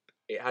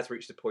has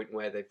reached a point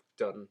where they've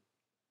done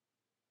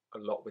a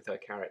lot with her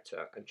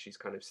character, and she's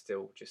kind of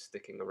still just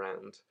sticking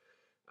around.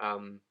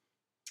 Her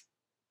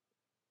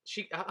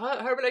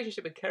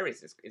relationship with Kerry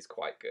is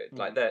quite good.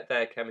 Like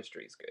their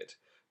chemistry is good,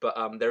 but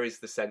there is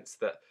the sense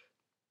that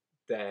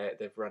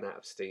they've run out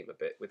of steam a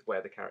bit with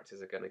where the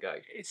characters are going to go.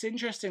 It's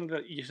interesting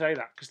that you say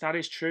that, because that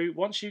is true.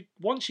 Once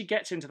she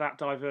gets into that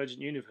Divergent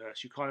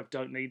universe, you kind of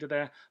don't need her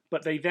there.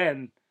 But they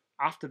then,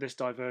 after this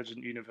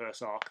Divergent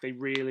universe arc, they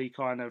really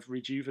kind of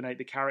rejuvenate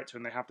the character,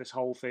 and they have this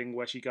whole thing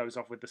where she goes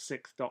off with the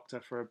Sixth Doctor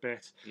for a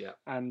bit. Yeah.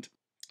 And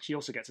she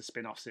also gets a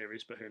spin-off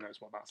series, but who knows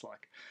what that's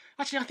like.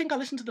 Actually, I think I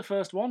listened to the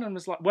first one and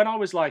was like, when I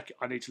was like,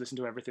 I need to listen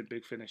to everything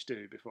Big Finish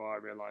do before I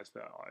realised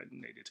that I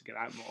needed to get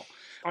out more.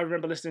 I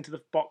remember listening to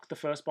the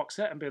first box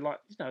set and being like,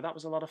 that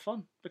was a lot of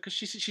fun, because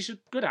she's a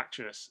good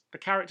actress. The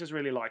character's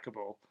really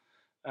likeable.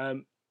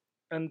 And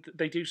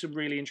they do some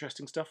really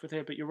interesting stuff with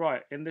her. But you're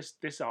right, in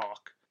this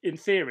arc, in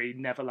theory,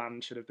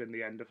 Neverland should have been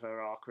the end of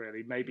her arc,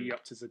 really. Maybe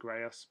up to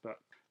Zagreus, but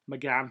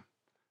McGann.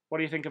 What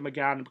do you think of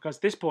McGann? Because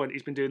at this point,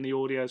 he's been doing the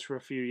audios for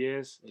a few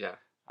years. Yeah.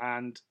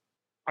 And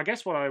I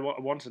guess what I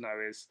want to know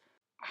is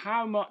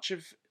how much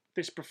of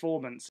this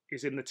performance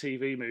is in the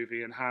TV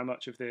movie and how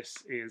much of this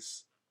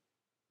is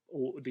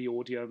the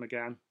audio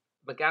McGann?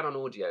 McGann on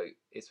audio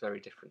is very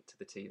different to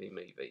the TV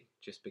movie,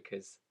 just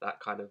because that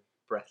kind of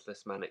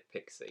breathless manic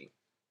pixie,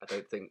 I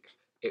don't think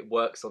it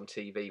works on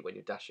TV when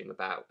you're dashing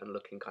about and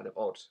looking kind of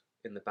odd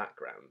in the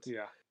background.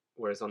 Yeah.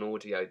 Whereas on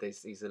audio,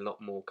 he's a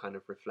lot more kind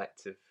of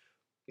reflective.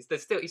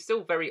 He's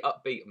still very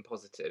upbeat and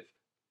positive.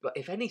 But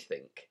if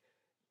anything,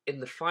 in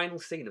the final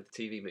scene of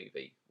the TV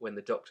movie, when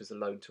the Doctor's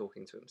alone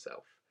talking to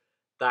himself,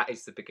 that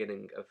is the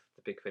beginning of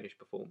the Big Finish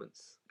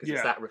performance. Because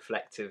it's that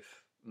reflective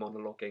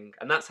monologuing.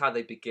 And that's how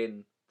they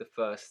begin the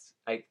first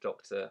Eighth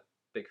Doctor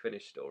Big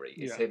Finish story,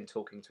 is him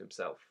talking to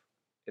himself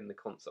in the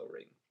console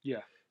room.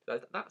 Yeah.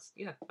 That's,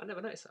 I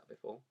never noticed that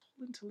before.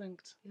 All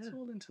interlinked. Yeah. It's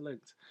all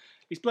interlinked.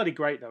 He's bloody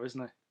great though,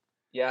 isn't he?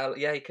 Yeah,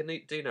 he can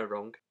do no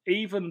wrong.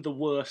 Even the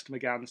worst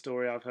McGann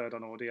story I've heard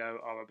on audio,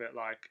 I'm a bit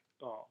like,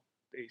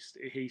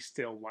 he's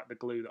still like the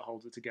glue that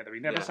holds it together. He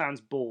never sounds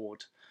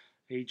bored.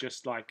 He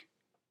just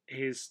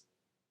his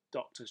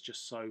Doctor's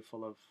just so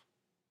full of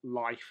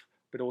life,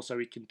 but also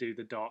he can do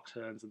the dark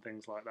turns and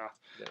things like that.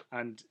 Yeah.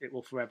 And it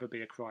will forever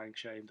be a crying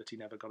shame that he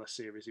never got a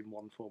series in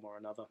one form or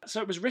another.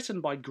 So it was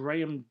written by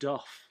Graham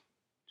Duff.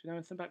 Do you know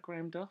anything about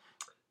Graham Duff?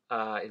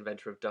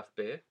 Inventor of Duff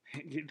Beer.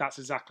 That's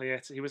exactly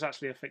it. He was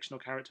actually a fictional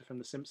character from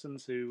The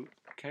Simpsons who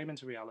came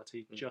into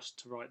reality just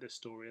to write this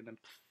story and then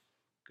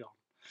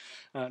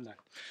gone. No.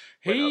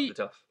 Went up the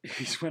Duff.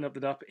 He's went up the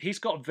Duff. He's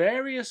got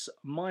various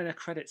minor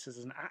credits as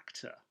an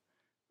actor,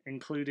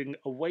 including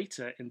a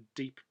waiter in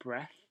Deep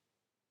Breath.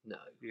 No.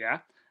 Yeah.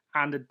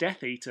 And a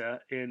Death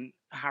Eater in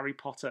Harry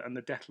Potter and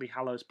the Deathly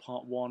Hallows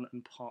Part 1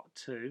 and Part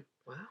 2.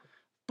 Wow.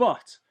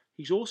 But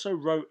he's also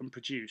wrote and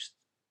produced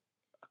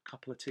a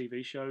couple of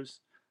TV shows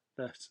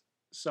that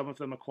some of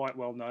them are quite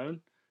well known,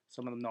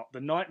 some of them not.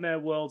 The Nightmare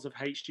Worlds of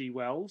H.G.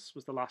 Wells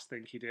was the last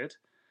thing he did.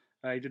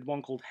 He did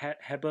one called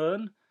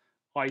Hebburn,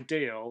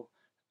 Ideal,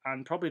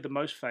 and probably the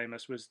most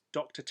famous was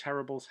Dr.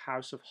 Terrible's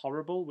House of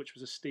Horrible, which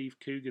was a Steve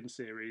Coogan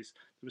series.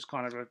 It was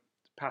kind of a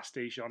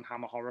pastiche on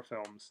Hammer horror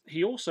films.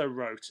 He also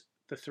wrote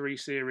the 3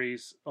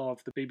 series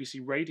of the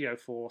BBC Radio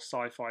 4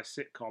 sci-fi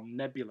sitcom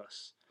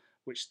Nebulous,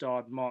 which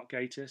starred Mark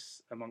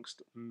Gatiss,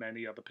 amongst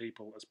many other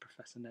people, as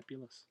Professor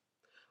Nebulous.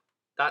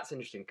 That's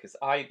interesting, because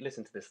I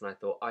listened to this and I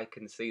thought, I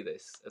can see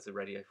this as a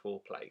Radio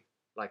 4 play,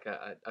 like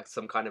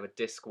some kind of a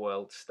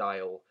Discworld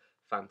style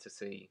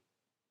fantasy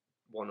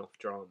one-off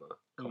drama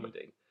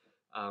comedy.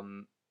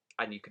 And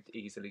and you could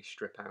easily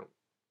strip out.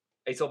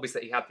 It's obvious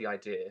that he had the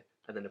idea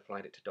and then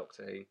applied it to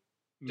Doctor Who,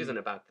 which isn't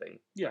a bad thing.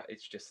 Yeah,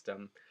 it's just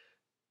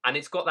and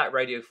it's got that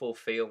Radio 4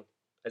 feel,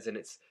 as in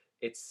it's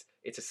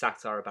a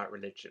satire about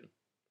religion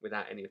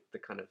without any of the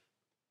kind of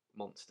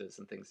monsters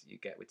and things that you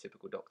get with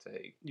typical Doctor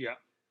Who. Yeah.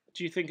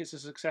 Do you think it's a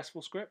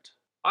successful script?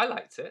 I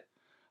liked it.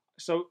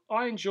 So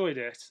I enjoyed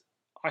it.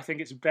 I think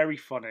it's very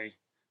funny.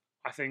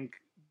 I think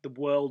the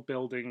world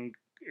building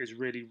is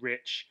really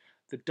rich.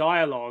 The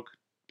dialogue,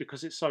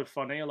 because it's so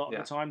funny a lot of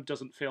the time,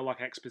 doesn't feel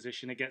like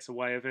exposition. It gets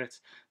away with it.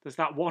 There's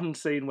that one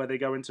scene where they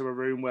go into a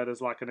room where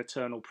there's like an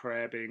eternal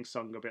prayer being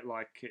sung, a bit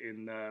like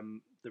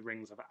in the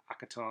Rings of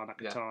Akatan,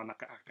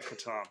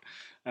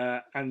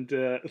 and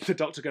the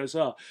Doctor goes,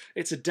 "Oh,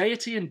 it's a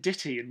deity and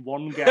ditty in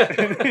one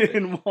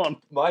in one."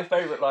 My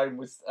favourite line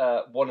was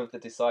one of the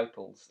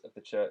disciples of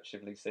the Church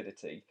of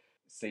Lucidity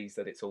sees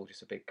that it's all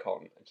just a big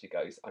con, and she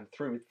goes, "I'm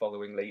through with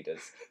following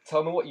leaders.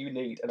 Tell me what you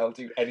need, and I'll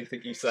do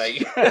anything you say."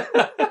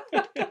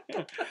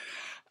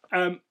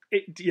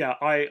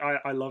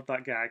 I love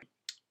that gag.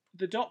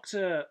 The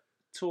Doctor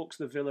talks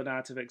the villain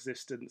out of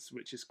existence,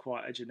 which is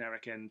quite a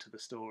generic end to the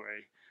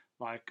story.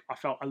 Like, I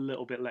felt a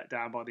little bit let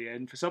down by the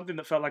end. For something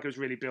that felt like it was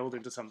really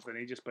building to something,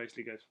 he just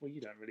basically goes, "Well,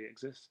 you don't really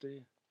exist, do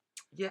you?"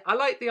 Yeah, I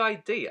like the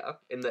idea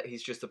in that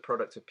he's just a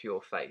product of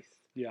pure faith.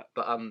 Yeah.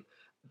 But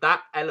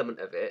that element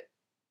of it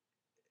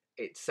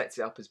sets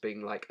it up as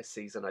being like a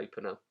season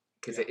opener.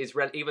 Because it is,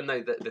 even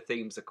though the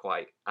themes are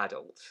quite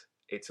adult,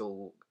 it's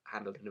all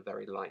handled in a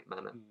very light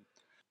manner.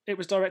 It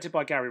was directed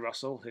by Gary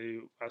Russell,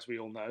 who, as we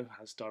all know,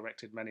 has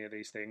directed many of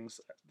these things.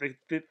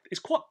 It's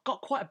got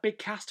quite a big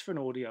cast for an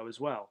audio as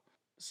well.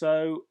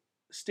 So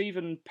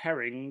Stephen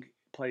Perring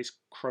plays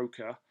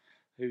Croker,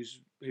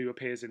 who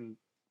appears in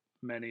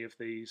many of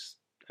these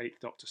Eighth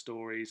Doctor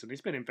stories, and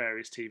he's been in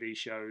various TV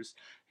shows.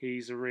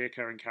 He's a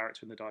reoccurring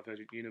character in the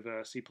Divergent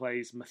Universe. He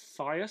plays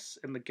Matthias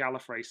in the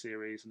Gallifrey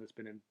series and has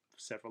been in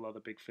several other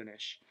Big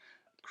Finish.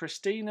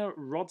 Christina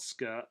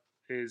Rodska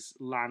is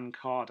Lan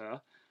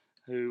Carter,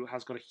 who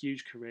has got a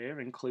huge career,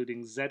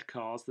 including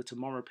Z-Cars, The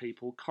Tomorrow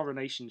People,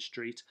 Coronation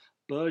Street,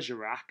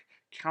 Bergerac,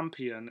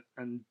 Campion,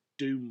 and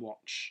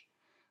Doomwatch.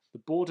 The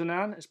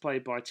Bordernan is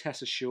played by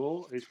Tessa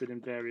Shaw, who's been in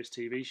various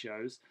TV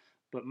shows,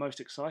 but most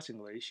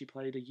excitingly, she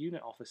played a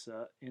unit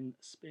officer in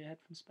Spearhead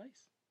from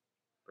Space.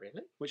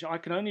 Really? Which I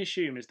can only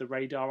assume is the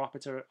radar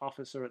officer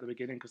at the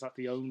beginning, because that's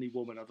the only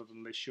woman other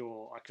than Liz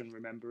Shaw I can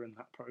remember in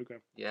that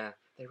programme. Yeah,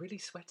 they're really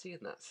sweaty in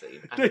that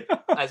scene. And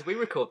as we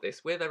record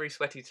this, we're very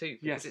sweaty too,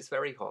 because it's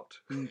very hot.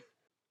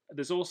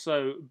 There's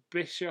also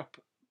Bishop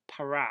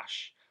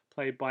Parash,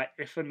 played by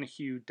Ifan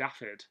Hugh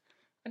Daffyd.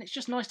 And it's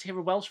just nice to hear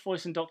a Welsh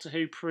voice in Doctor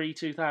Who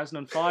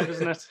pre-2005,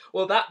 isn't it?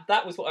 Well,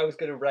 that was what I was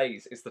going to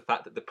raise, is the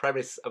fact that the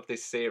premise of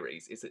this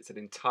series is it's an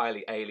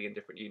entirely alien,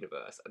 different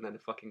universe, and then a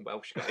fucking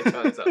Welsh guy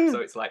turns up. So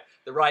it's like,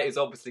 the writers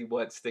obviously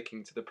weren't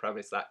sticking to the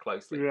premise that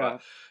closely. Yeah.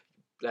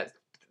 But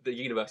the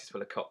universe is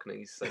full of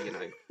cockneys, so, you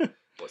know,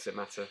 what's it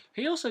matter?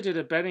 He also did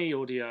a Benny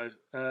audio.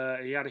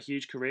 He had a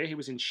huge career. He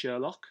was in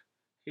Sherlock.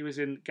 He was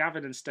in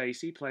Gavin and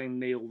Stacey, playing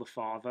Neil the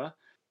father.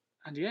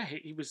 And yeah,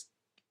 he was...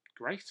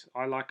 great.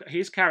 I like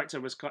his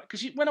character was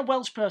because when a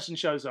Welsh person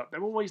shows up,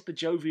 they're always the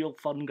jovial,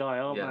 fun guy,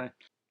 aren't they?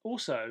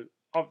 Also,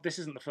 this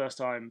isn't the first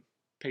time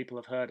people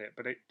have heard it,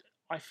 but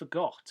I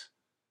forgot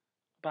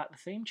about the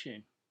theme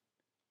tune.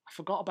 I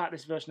forgot about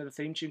this version of the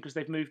theme tune because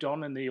they've moved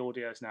on in the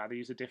audios now. They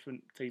use a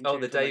different theme tune. Oh,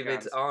 the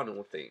David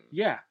Arnold theme.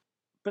 Yeah,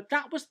 but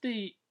that was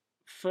the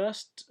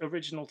first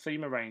original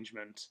theme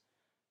arrangement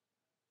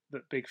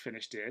that Big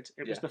Finish did.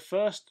 It was the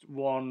first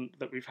one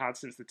that we've had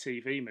since the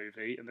TV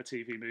movie, and the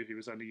TV movie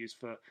was only used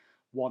for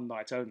one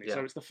night only.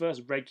 So it's the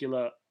first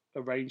regular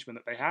arrangement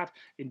that they had.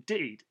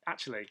 Indeed,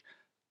 actually,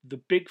 the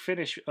Big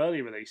Finish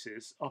early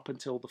releases, up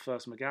until the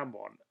first McGann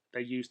one,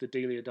 they used the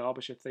Delia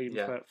Derbyshire theme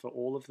for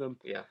all of them.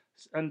 Yeah.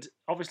 And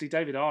obviously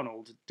David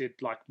Arnold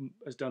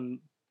has done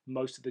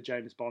most of the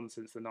James Bond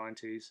since the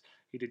 90s.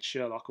 He did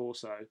Sherlock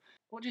also.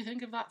 What do you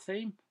think of that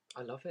theme?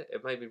 I love it.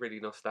 It made me really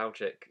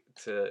nostalgic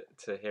to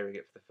hearing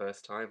it for the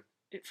first time.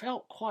 It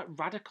felt quite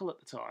radical at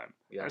the time,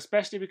 yeah.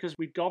 Especially because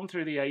we'd gone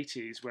through the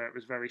 80s where it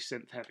was very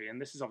synth heavy, and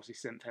this is obviously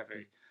synth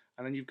heavy.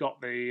 And then you've got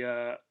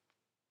the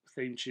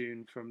theme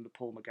tune from the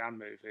Paul McGann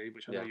movie,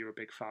 which I know you're a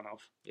big fan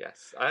of.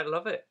 Yes, I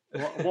love it.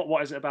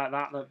 What is it about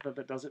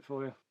that does it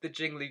for you? The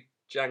jingly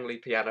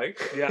jangly piano.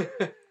 Yeah.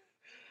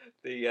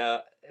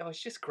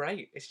 It's just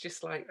great. It's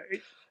just like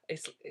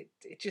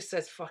it just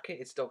says fuck it.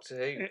 It's Doctor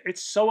Who.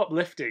 It's so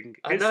uplifting.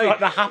 It's like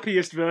the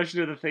happiest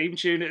version of the theme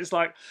tune. It's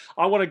like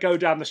I want to go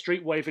down the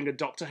street waving a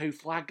Doctor Who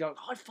flag, going,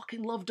 I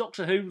fucking love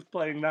Doctor Who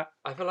playing that.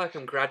 I feel like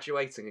I'm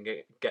graduating and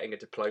getting a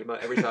diploma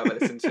every time I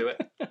listen to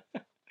it.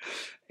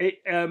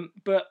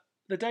 But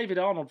the David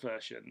Arnold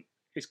version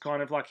is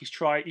kind of like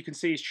you can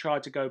see he's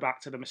tried to go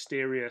back to the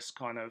mysterious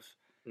kind of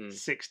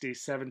 60s,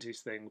 70s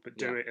thing, but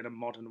do it in a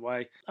modern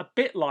way. A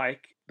bit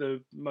like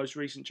the most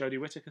recent Jodie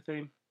Whittaker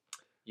theme.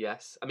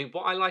 Yes. I mean,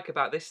 what I like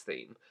about this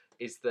theme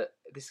is that,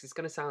 this is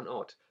going to sound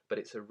odd, but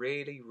it's a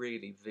really,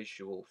 really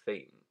visual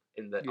theme.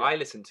 I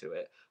listened to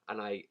it,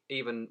 and I,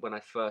 even when I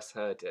first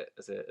heard it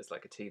as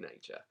like a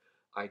teenager,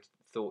 I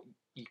thought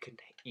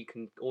you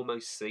can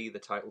almost see the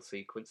title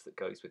sequence that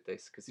goes with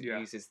this, because it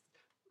uses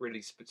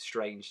really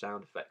strange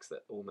sound effects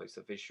that almost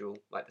are visual,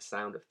 like the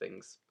sound of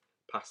things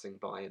passing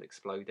by and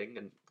exploding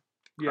and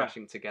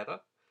crashing together,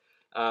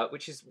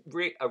 which is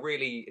a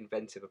really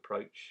inventive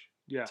approach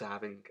to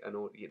having an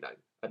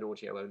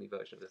audio only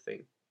version of the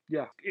theme.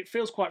 Yeah, it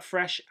feels quite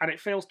fresh, and it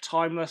feels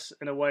timeless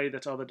in a way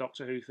that other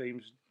Doctor Who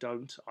themes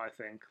don't, I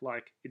think.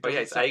 Like,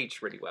 it's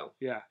aged really well.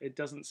 Yeah, it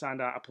doesn't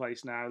sound out of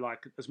place now.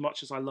 Like, as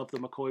much as I love the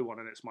McCoy one,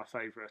 and it's my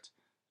favourite,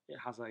 it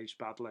has aged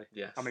badly.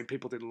 Yes. I mean,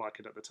 people didn't like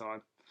it at the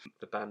time.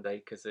 The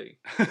Band-Aid kazoo.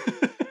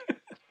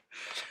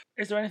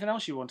 Is there anything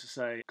else you want to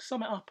say?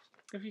 Sum it up.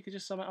 If you could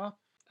just sum it up.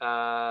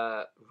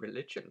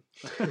 Religion.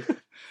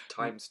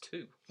 times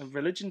 2.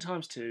 Religion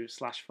times 2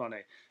 /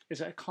 funny.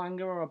 Is it a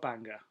clanger or a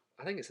banger?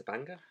 I think it's a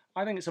banger.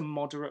 I think it's a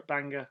moderate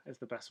banger, is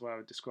the best way I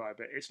would describe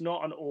it. It's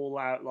not an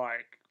all-out,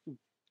 like,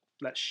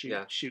 let's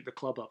shoot the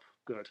club up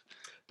good.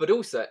 But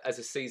also, as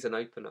a season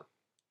opener.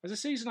 As a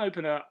season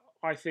opener,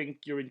 I think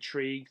you're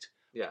intrigued.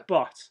 Yeah.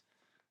 But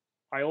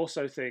I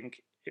also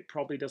think it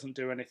probably doesn't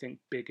do anything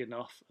big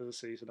enough as a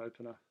season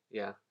opener.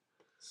 Yeah.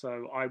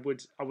 So I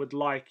would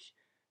like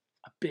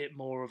a bit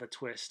more of a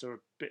twist, or a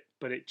bit,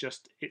 but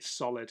it's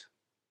solid.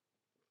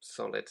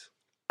 Solid.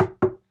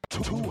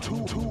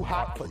 Too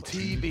hot for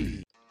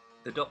TV.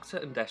 The Doctor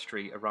and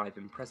Destry arrive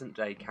in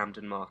present-day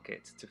Camden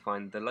Market to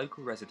find the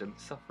local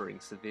residents suffering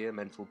severe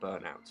mental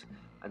burnout,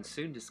 and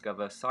soon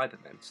discover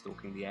Cybermen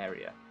stalking the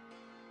area.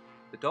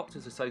 The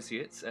Doctor's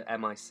associates at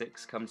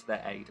MI6 come to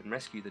their aid and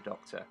rescue the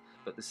Doctor,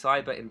 but the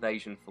cyber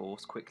invasion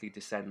force quickly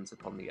descends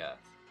upon the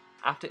Earth.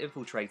 After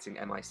infiltrating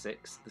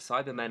MI6, the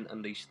Cybermen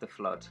unleash the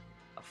Flood,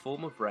 a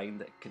form of rain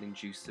that can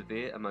induce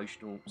severe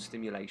emotional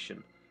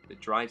stimulation that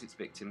drives its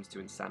victims to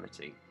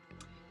insanity.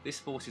 This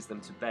forces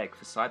them to beg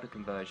for cyber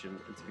conversion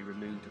and to be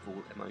removed of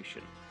all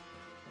emotion.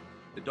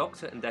 The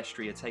Doctor and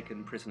Destry are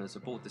taken prisoners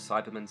aboard the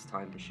Cybermen's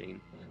time machine,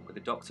 where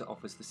the Doctor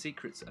offers the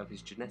secrets of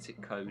his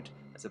genetic code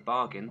as a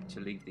bargain to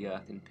leave the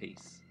Earth in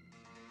peace.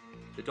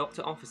 The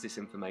Doctor offers this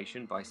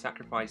information by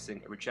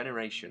sacrificing a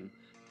regeneration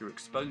through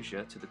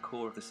exposure to the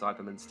core of the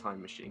Cybermen's time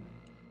machine,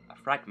 a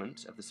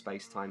fragment of the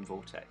space-time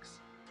vortex.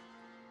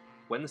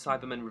 When the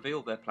Cybermen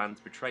reveal their plan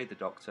to betray the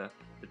Doctor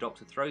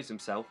throws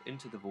himself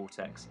into the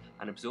vortex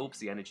and absorbs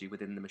the energy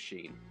within the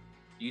machine,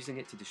 using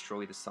it to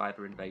destroy the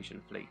cyber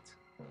invasion fleet.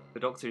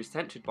 The Doctor is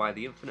tempted by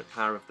the infinite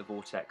power of the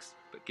vortex,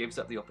 but gives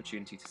up the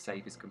opportunity to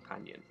save his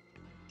companion.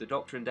 The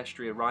Doctor and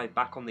Destry arrive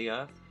back on the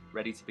Earth,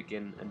 ready to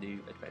begin a new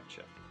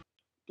adventure.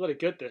 Bloody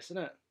good, this,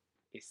 isn't it?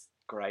 It's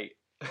great.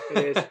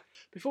 It is.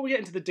 Before we get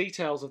into the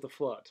details of the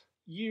Flood,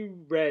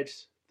 you read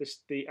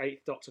the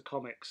 8th Doctor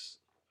comics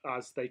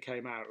as they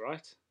came out,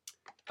 right?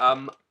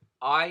 From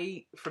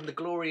The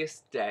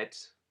Glorious Dead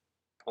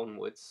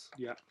onwards,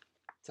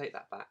 take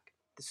that back.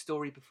 The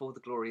story before The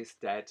Glorious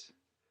Dead,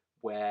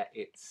 where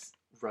it's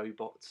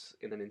robots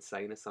in an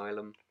insane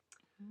asylum,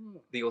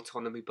 the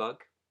autonomy bug.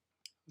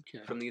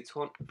 Okay. From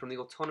the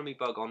autonomy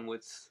bug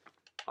onwards,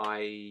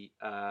 I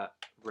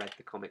read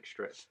the comic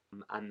strip,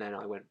 and then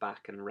I went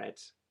back and read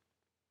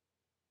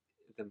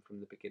them from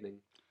the beginning.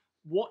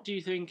 What do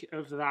you think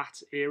of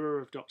that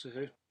era of Doctor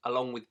Who?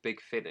 Along with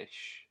Big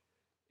Finish,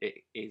 it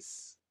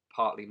is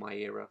partly my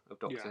era of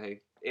Doctor Who.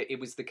 It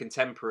was the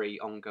contemporary,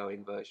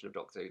 ongoing version of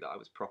Doctor Who that I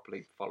was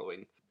properly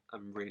following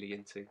and really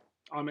into.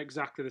 I'm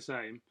exactly the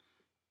same.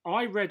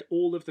 I read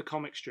all of the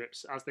comic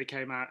strips as they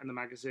came out in the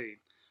magazine,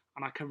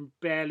 and I can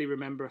barely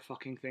remember a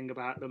fucking thing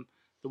about them.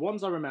 The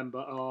ones I remember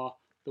are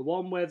the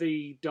one where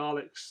the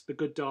Daleks, the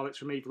good Daleks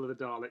from Evil of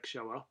the Daleks,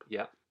 show up.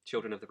 Yeah,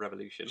 Children of the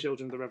Revolution.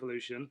 Children of the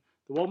Revolution.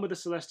 The one with the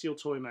Celestial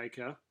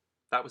Toymaker.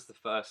 That was the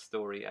first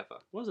story ever.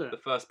 Was it? The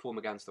first Paul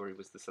McGann story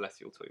was the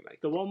Celestial Toymaker.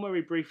 The one where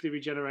he briefly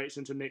regenerates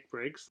into Nick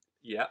Briggs.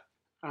 Yeah.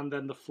 And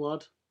then the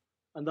Flood.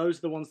 And those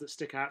are the ones that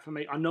stick out for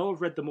me. I know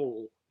I've read them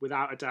all,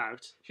 without a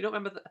doubt. Do you not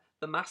remember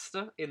the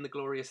Master in The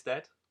Glorious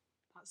Dead?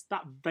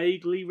 That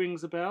vaguely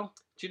rings a bell.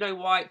 Do you know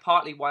why?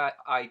 Partly why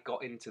I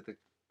got into the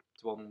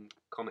one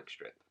comic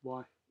strip.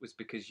 Why? Was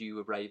because you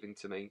were raving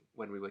to me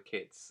when we were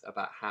kids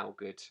about how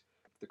good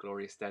The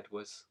Glorious Dead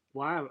was.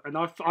 Wow, and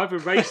I've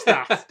erased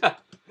that.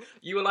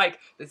 You were like,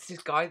 there's this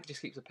guy that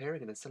just keeps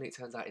appearing, and then suddenly it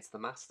turns out it's the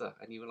Master,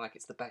 and you were like,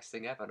 it's the best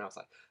thing ever. And I was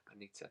like, I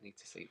need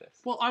to see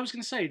this. Well, I was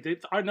going to say,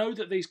 I know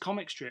that these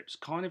comic strips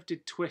kind of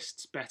did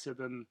twists better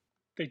than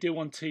they do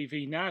on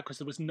TV now, because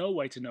there was no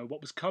way to know what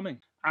was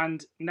coming.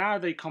 And now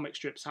the comic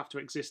strips have to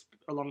exist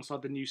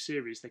alongside the new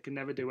series. They can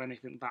never do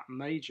anything that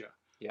major.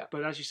 Yeah.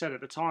 But as you said,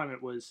 at the time,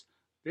 it was,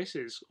 this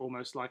is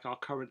almost like our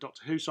current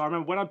Doctor Who. So I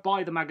remember when I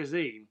buy the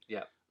magazine,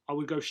 I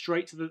would go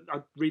straight to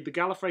I'd read the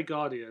Gallifrey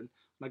Guardian,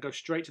 and I'd go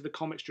straight to the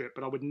comic strip,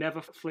 but I would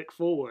never flick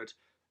forward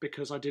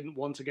because I didn't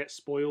want to get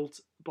spoiled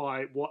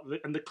by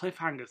and the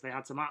cliffhangers. They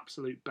had some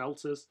absolute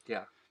belters.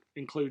 Yeah.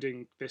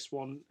 Including this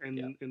one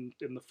in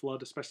The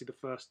Flood, especially the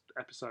first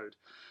episode.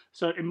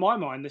 So in my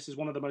mind, this is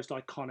one of the most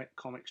iconic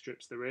comic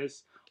strips there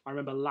is. I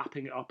remember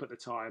lapping it up at the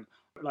time.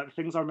 Like, the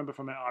things I remember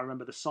from it, I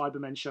remember the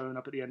Cybermen showing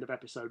up at the end of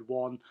episode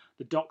 1,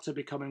 the Doctor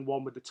becoming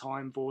one with the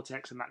time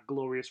vortex and that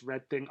glorious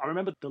red thing. I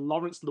remember the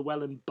Lawrence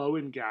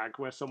Llewellyn-Bowen gag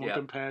where someone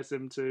compares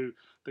him to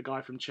the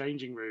guy from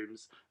Changing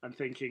Rooms and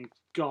thinking,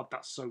 God,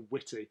 that's so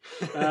witty.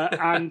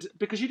 And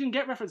because you didn't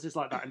get references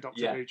like that in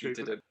Doctor Who, you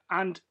didn't.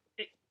 And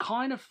it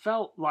kind of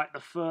felt like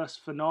the first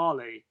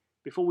finale,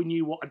 before we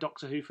knew what a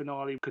Doctor Who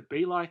finale could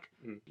be like.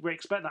 We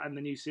expect that in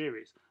the new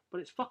series,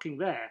 but it's fucking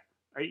there.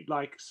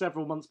 Like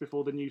several months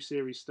before the new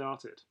series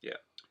started. Yeah.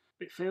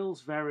 It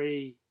feels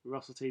very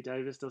Russell T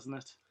Davies, doesn't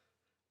it?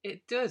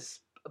 It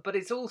does, but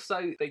it's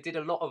also, they did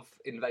a lot of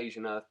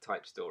Invasion Earth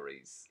type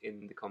stories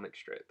in the comic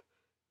strip,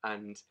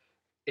 and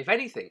if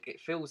anything,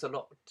 it feels a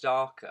lot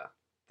darker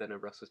than a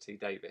Russell T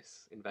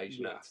Davies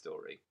Invasion Earth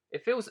story.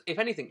 It feels, if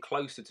anything,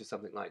 closer to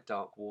something like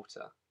Dark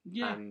Water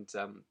and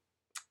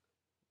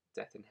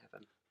Death in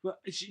Heaven.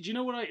 But do you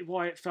know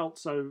why it felt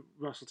so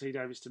Russell T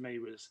Davies to me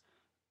was,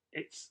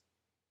 it's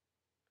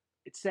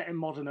set in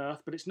modern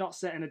Earth, but it's not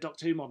set in a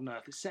Doctor Who modern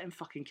Earth. It's set in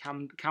fucking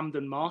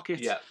Camden Market.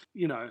 Yeah.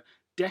 You know,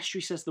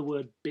 Destry says the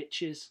word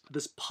bitches.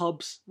 There's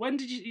pubs. When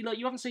did you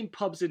haven't seen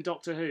pubs in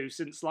Doctor Who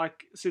since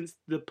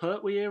the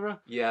Pertwee era?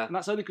 Yeah. And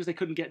that's only because they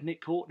couldn't get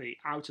Nick Courtney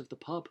out of the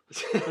pub.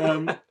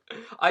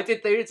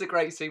 There is a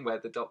great scene where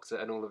the Doctor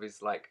and all of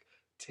his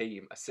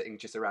team are sitting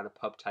just around a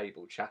pub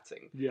table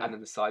chatting, and then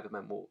the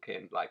Cybermen walk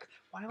in. Like,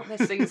 why aren't there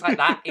scenes like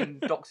that in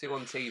Doctor Who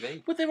on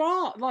TV? But there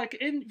are,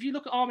 if you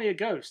look at Army of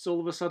Ghosts, all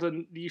of a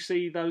sudden you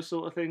see those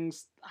sort of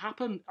things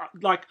happen.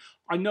 Like,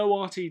 I know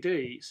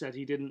RTD said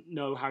he didn't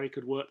know how he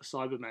could work the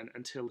Cybermen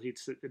until he'd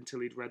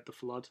read The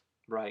Flood.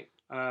 Right.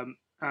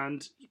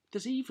 And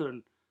there's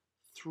even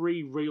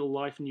 3 real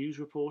life news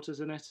reporters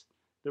in it.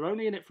 They're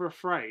only in it for a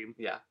frame,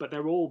 but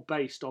they're all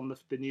based on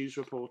the news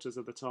reporters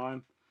of the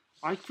time.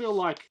 I feel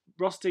like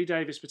Ross T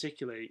Davies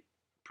particularly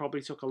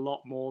probably took a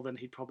lot more than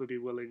he'd probably be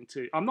willing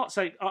to. I'm not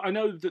saying, I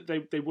know that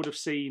they would have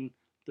seen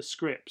the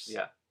scripts,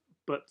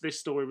 but this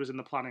story was in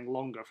the planning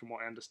longer, from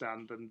what I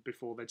understand, than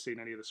before they'd seen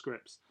any of the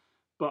scripts.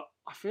 But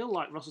I feel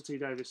like Russell T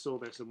Davies saw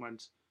this and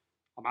went,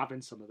 I'm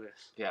having some of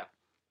this. Yeah.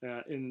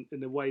 In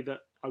the way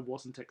that I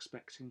wasn't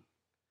expecting.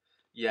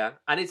 Yeah,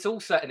 and it's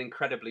also an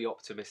incredibly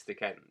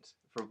optimistic end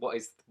for what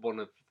is one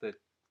of the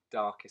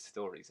darkest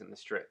stories in the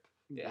strip.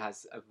 It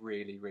has a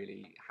really,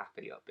 really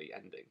happy, upbeat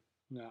ending.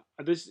 Yeah,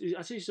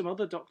 I see some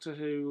other Doctor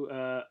Who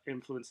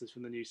influences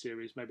from the new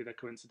series. Maybe they're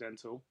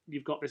coincidental.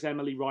 You've got this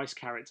Emily Rice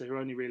character who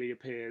only really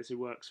appears, who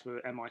works for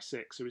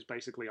MI6, who is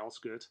basically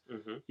Osgood.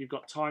 Mm-hmm. You've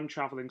got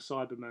time-travelling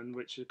Cybermen,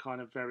 which are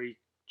kind of very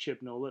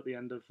Chibnall at the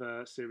end of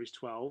Series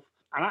 12.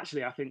 And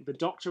actually, I think the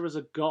Doctor as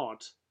a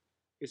god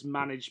is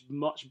managed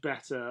much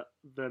better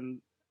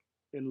than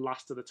in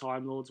Last of the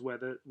Time Lords, where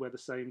the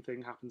same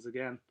thing happens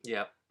again.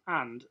 Yeah.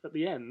 And at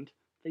the end,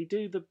 they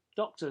do the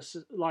Doctor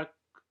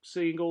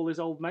seeing all his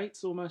old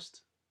mates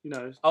almost,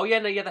 Oh yeah,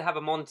 they have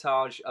a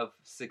montage of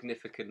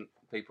significant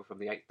people from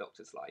the Eighth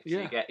Doctor's life. So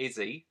you get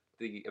Izzy,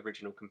 the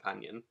original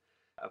companion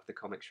of the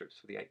comic strips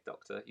for the Eighth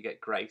Doctor. You get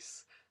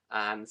Grace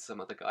and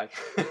some other guy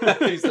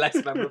who's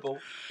less memorable.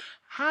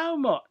 How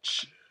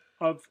much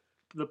of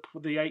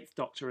the Eighth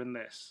Doctor in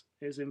this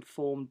is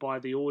informed by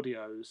the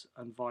audios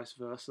and vice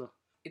versa?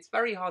 It's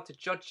very hard to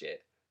judge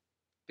it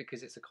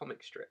because it's a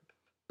comic strip.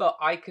 But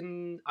I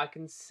can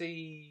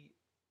see.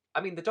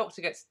 I mean, the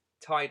Doctor gets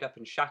tied up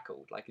and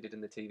shackled like he did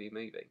in the TV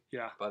movie.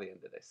 Yeah. By the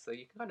end of this, so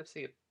you can kind of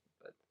see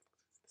the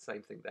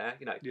same thing there.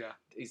 Yeah.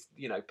 He's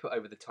put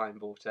over the time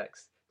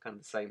vortex, kind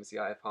of the same as the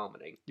Eye of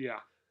Harmony. Yeah.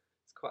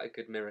 It's quite a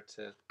good mirror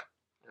to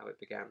how it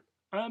began.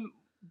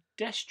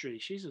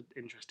 Destry, she's an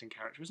interesting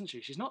character, isn't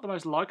she? She's not the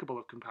most likable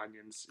of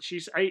companions.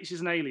 She's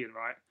an alien,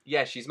 right?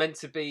 Yeah, she's meant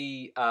to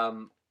be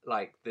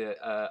like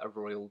a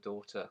royal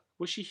daughter.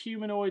 Was she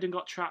humanoid and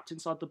got trapped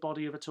inside the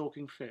body of a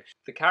talking fish?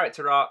 The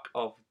character arc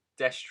of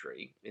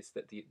Destry is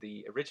that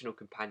the original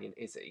companion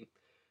Izzy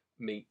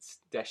meets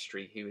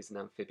Destry, who is an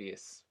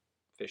amphibious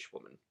fish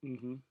woman.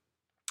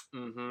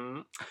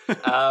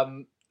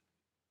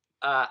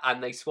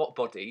 And they swap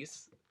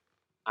bodies,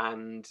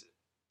 and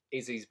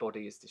Izzy's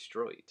body is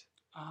destroyed.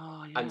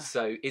 Oh, yeah. And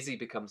so Izzy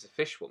becomes a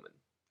fish woman,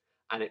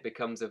 and it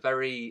becomes a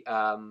very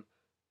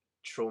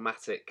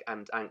traumatic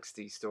and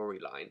angsty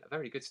storyline, a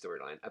very good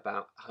storyline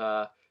about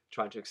her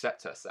trying to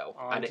accept herself.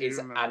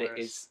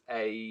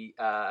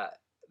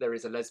 There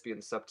is a lesbian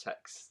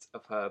subtext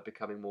of her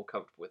becoming more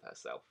comfortable with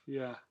herself.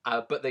 Yeah.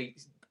 But they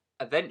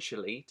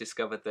eventually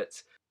discovered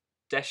that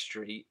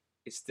Destry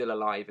is still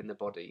alive in the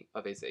body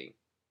of Izzy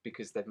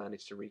because they've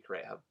managed to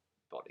recreate her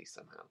body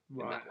somehow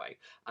in that way.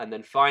 And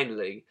then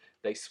finally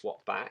they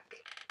swap back,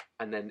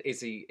 and then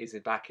Izzy is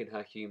back in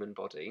her human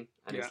body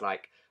and is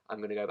like, I'm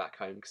going to go back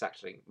home because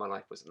actually my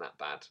life wasn't that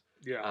bad.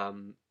 Yeah.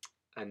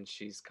 And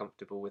she's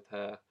comfortable with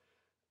her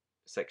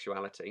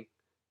sexuality.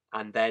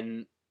 And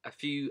then a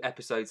few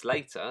episodes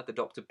later, the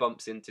Doctor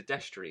bumps into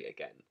Destry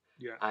again.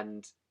 Yeah.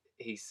 And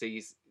he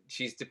sees,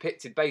 she's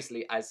depicted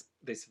basically as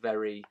this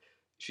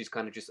she's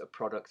kind of just a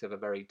product of a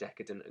very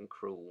decadent and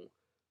cruel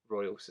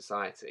royal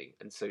society.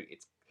 And so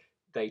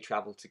they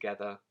travel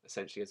together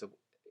essentially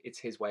it's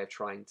his way of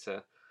trying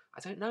to,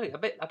 I don't know, a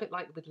bit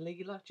like with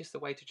Leela, just a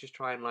way to just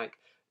try and like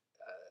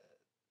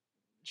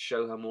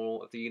show her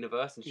more of the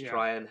universe and just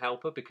try and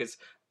help her, because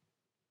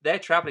they're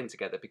traveling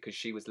together because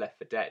she was left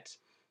for dead,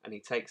 and he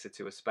takes her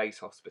to a space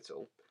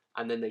hospital,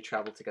 and then they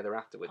travel together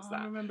afterwards.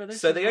 I remember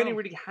this. So they only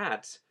really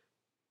had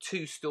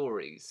 2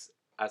 stories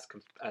as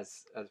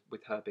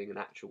with her being an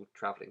actual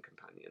traveling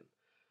companion.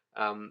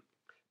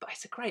 But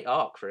it's a great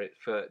arc for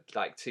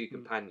like 2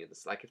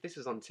 companions. Like if this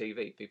was on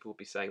TV, people would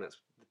be saying that's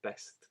the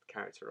best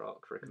character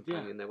arc for a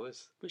companion there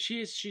was. But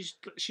she's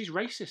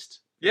racist.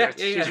 Yeah,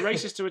 She's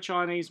racist to a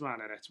Chinese man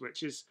in it,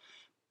 which is,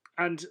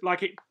 and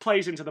like it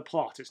plays into the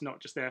plot. It's not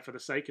just there for the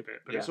sake of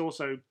it, but it's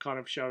also kind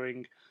of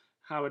showing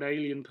how an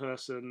alien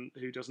person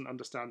who doesn't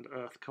understand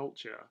Earth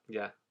culture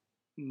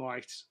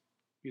might,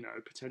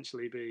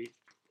 potentially be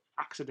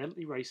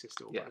accidentally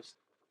racist almost.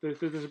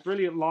 There's a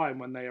brilliant line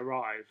when they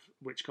arrive,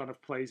 which kind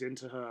of plays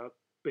into her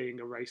being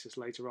a racist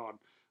later on,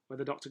 where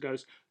the Doctor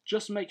goes,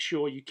 "Just make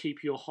sure you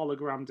keep your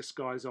hologram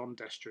disguise on,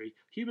 Destry.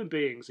 Human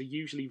beings are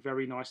usually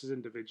very nice as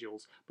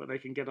individuals, but they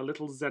can get a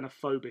little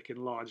xenophobic in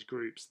large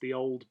groups. The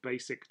old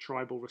basic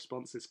tribal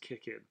responses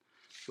kick in,"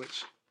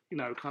 which,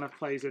 kind of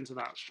plays into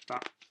that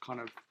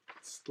kind of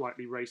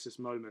slightly racist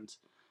moment.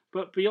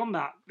 But beyond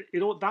that,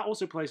 that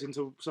also plays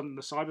into something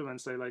the Cybermen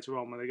say later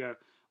on, where they go,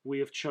 "We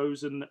have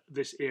chosen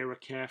this era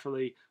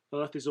carefully.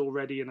 Earth is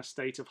already in a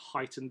state of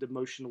heightened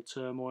emotional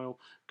turmoil.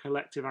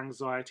 Collective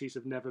anxieties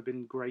have never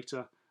been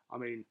greater." I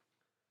mean,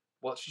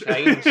 what's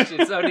changed?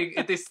 It's only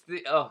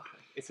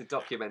it's a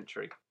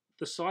documentary.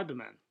 The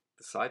Cybermen.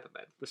 The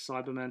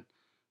Cybermen.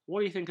 What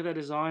do you think of their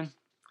design?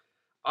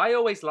 I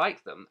always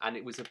liked them, and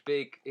it was a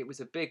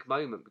big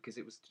moment because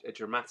it was a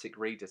dramatic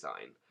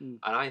redesign, and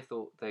I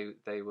thought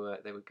they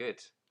were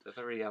good. They're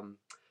very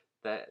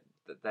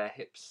their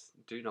hips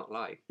do not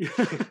lie.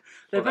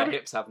 Their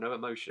hips have no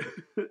emotion.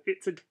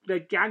 They're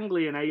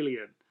ganglion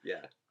alien.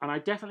 Yeah. And I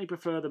definitely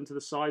prefer them to the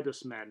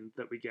Cybersmen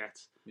that we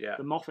get. Yeah.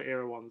 The Moffat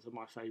era ones are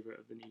my favourite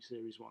of the new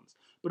series ones.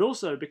 But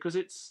also because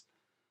it's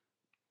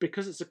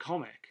a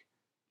comic,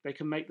 they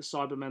can make the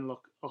Cybermen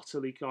look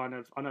utterly kind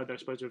of, I know they're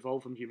supposed to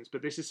evolve from humans,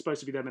 but this is supposed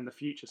to be them in the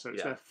future, so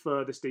it's their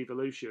furthest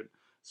evolution.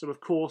 So of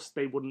course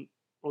they wouldn't,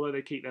 although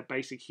they keep their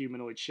basic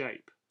humanoid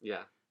shape.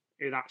 Yeah.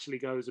 It actually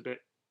goes a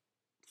bit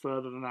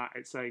further than that.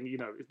 It's saying,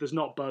 there's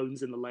not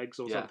bones in the legs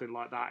or something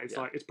like that. It's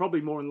like, it's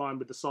probably more in line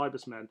with the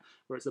Cybersmen,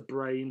 where it's a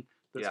brain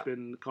that's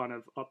been kind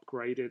of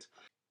upgraded.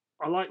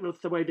 I like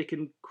the way they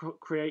can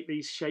create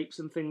these shapes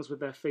and things with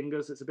their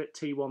fingers. It's a bit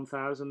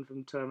T-1000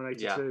 from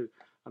Terminator 2,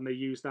 and they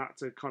use that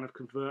to kind of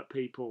convert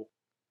people.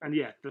 And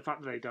the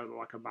fact that they don't look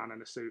like a man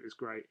in a suit is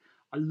great.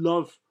 I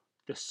love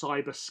the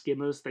cyber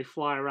skimmers. They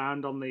fly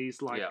around on these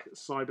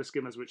cyber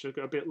skimmers, which are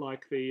a bit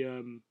like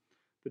the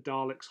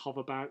Daleks'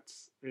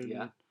 hoverbouts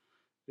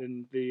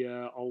in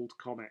the old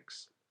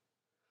comics.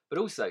 But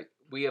also,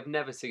 we have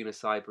never seen a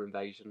cyber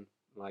invasion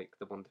like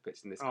the one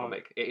depicted in this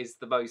comic. It is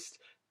the most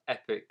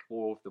epic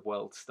War of the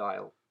Worlds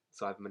style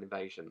Cyberman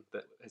invasion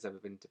that has ever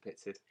been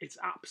depicted. It's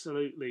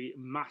absolutely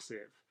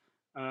massive.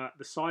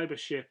 The cyber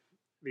ship,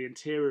 the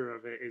interior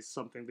of it is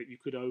something that you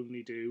could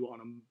only do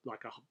on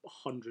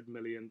a £100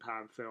 million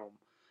film.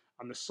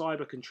 And the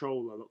cyber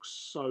controller looks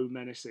so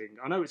menacing.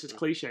 I know it's just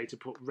cliche to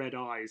put red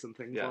eyes and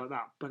things like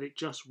that, but it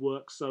just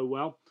works so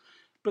well.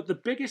 But the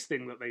biggest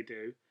thing that they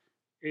do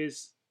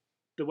is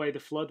the way the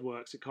flood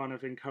works. It kind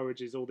of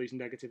encourages all these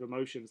negative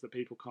emotions that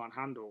people can't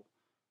handle.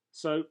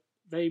 So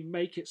they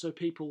make it so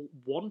people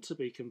want to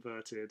be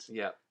converted.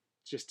 Yeah.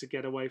 Just to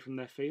get away from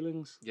their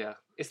feelings. Yeah.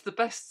 It's the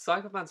best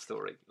Cyberman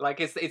story. Like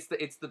it's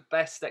the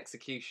best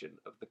execution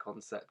of the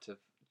concept of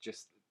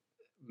just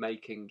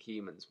making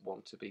humans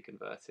want to be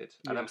converted.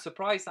 And I'm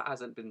surprised that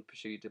hasn't been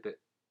pursued a bit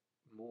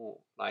more.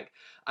 Like,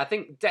 I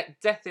think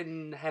Death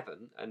in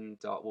Heaven and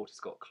Dark Waters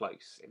got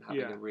close in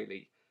having a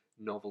really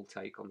novel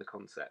take on the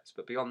concept,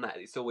 but beyond that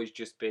it's always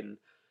just been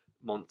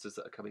monsters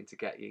that are coming to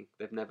get you.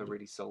 They've never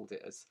really sold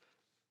it as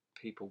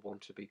people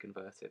want to be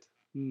converted.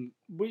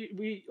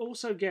 We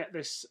also get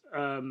this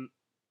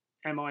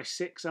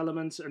MI6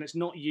 element, and it's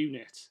not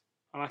UNIT,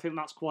 and I think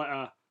that's quite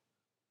a,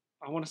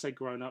 I want to say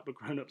grown up, but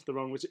grown up's the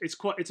wrong word.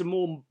 It's a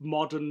more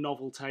modern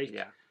novel take,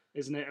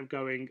 isn't it, of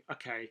going,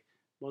 okay,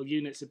 well,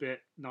 UNIT's a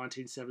bit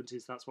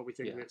 1970s, that's what we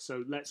think of it,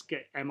 so let's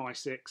get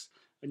MI6.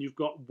 And you've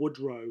got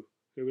Woodrow,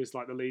 who is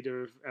like the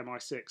leader of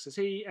MI6. Has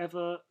he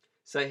ever...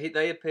 So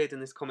they appeared in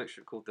this comic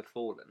strip called The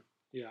Fallen,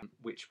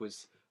 which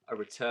was a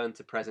return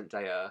to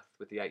present-day Earth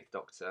with the Eighth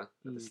Doctor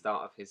at the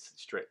start of his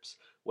strips,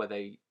 where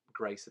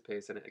Grace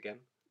appears in it again.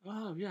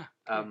 Oh, yeah.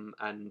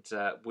 And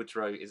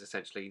Woodrow is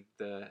essentially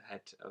the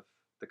head of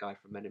the guy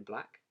from Men in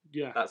Black.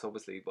 Yeah. That's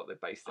obviously what they're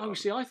based on. Oh,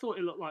 see, I thought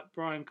it looked like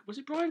Brian... Was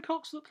it Brian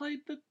Cox that played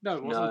the... No,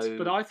 it wasn't. No.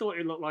 But I thought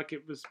it looked like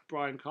it was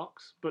Brian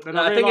Cox. But then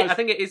I realised... I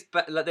think it is...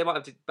 Like, they might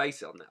have to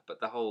base it on that, but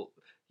the whole,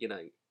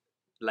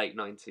 late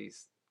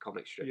 90s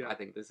comic strip, I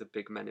think there's a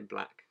big Men in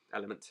Black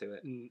element to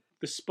it.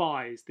 The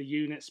spies, the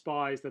unit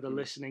spies that are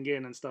listening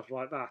in and stuff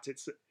like that,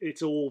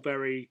 it's all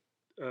very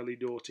early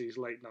noughties,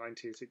 late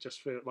 90s. It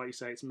just feels, like you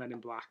say, it's Men in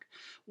Black.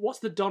 What's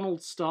the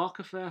Donald Stark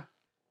affair?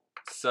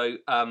 So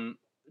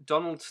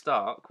Donald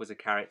Stark was a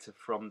character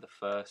from the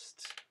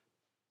first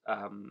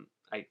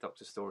Eighth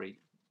Doctor story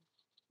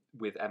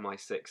with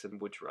MI6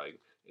 and Woodrow,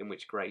 in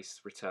which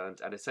Grace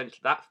returned, and essentially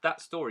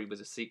that story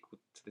was a sequel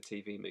to the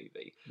TV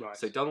movie. Right.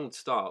 So Donald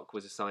Stark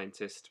was a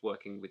scientist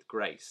working with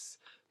Grace,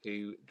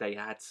 who they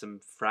had some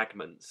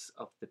fragments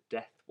of the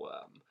Death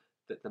Worm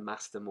that the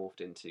Master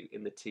morphed into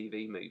in the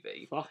TV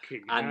movie.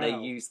 Fucking and hell.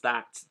 they used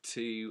that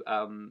to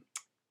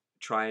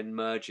try and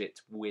merge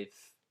it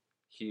with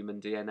human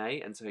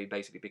DNA, and so he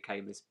basically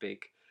became this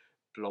big,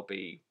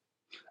 blobby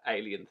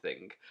alien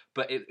thing.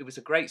 But it was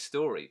a great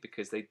story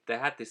because they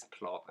had this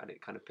plot and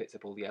it kind of picked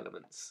up all the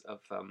elements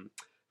of from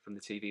the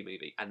TV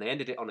movie, and they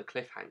ended it on a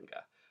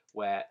cliffhanger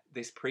where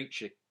this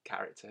preacher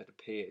character had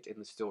appeared in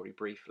the story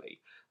briefly,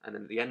 and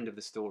then at the end of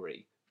the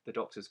story the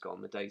Doctor's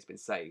gone, the day's been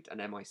saved,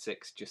 and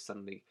MI6 just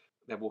suddenly,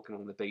 they're walking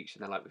along the beach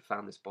and they're like, we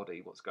found this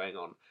body, what's going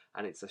on?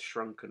 And it's a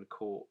shrunken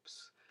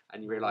corpse,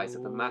 and you realise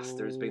that the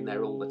Master has been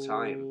there all the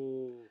time.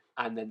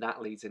 And then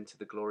that leads into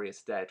The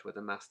Glorious Dead, where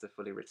the Master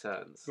fully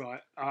returns.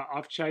 Right,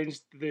 I've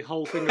changed the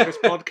whole thing of this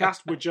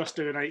podcast. We're just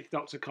doing Eighth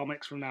Doctor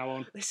comics from now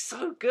on. They're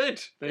so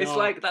good. They are.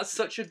 Like, that's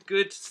such a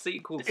good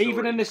sequel story.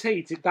 Even in this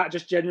heat, that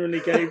just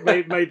genuinely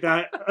made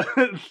that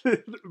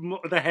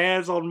the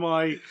hairs on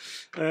my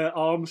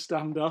arm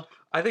stand up.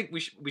 I think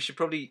we should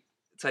probably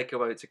take a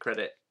moment to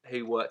credit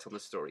who worked on the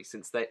story,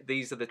 since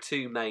these are the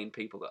two main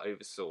people that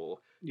oversaw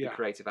the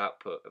creative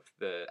output of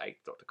the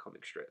Eighth Doctor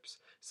comic strips.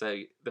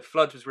 So The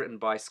Flood was written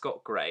by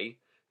Scott Gray,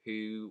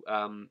 who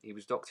he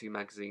was Doctor Who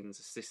magazine's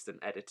assistant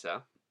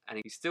editor,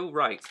 and he still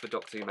writes for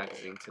Doctor Who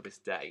magazine to this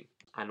day,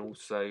 and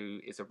also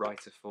is a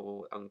writer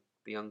for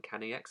the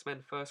Uncanny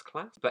X-Men First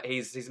Class. But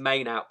his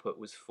main output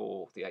was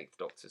for the Eighth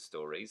Doctor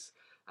stories.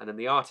 And then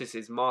the artist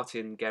is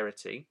Martin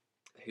Geraghty,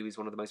 who is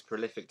one of the most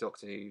prolific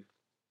Doctor Who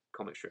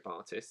comic strip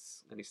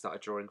artists, and he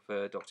started drawing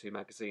for Doctor Who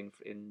magazine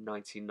in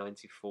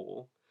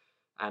 1994,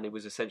 and it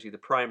was essentially the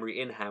primary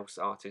in-house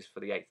artist for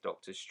the Eighth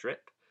Doctor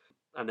strip.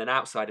 And then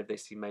outside of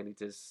this, he mainly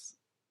does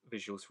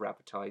visuals for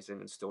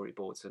advertising and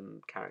storyboards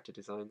and character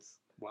designs.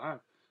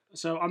 Wow.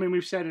 So, I mean,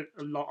 we've said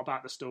a lot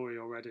about the story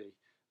already,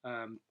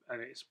 and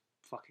it's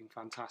fucking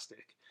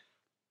fantastic.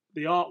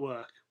 The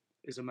artwork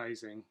is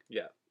amazing.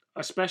 Yeah.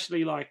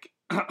 Especially, like,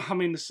 I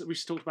mean,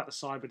 we've talked about the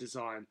cyber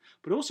design,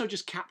 but also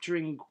just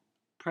capturing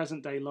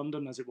present day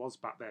London as it was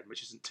back then,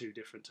 which isn't too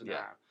different to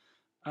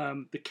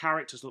now. The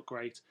characters look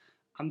great,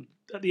 and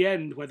at the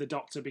end, where the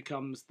Doctor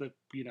becomes the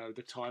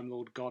Time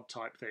Lord God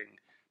type thing,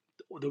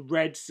 the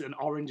reds and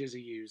oranges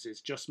he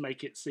uses just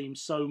make it seem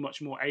so much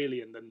more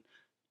alien than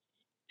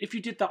if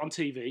you did that on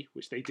TV,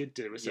 which they did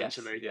do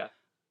essentially. Yes,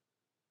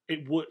 yeah.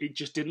 It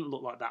just didn't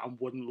look like that and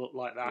wouldn't look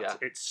like that. Yeah.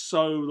 It's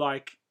so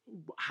like,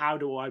 how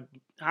do I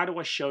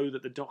show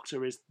that the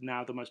Doctor is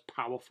now the most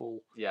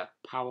powerful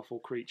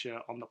creature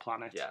on the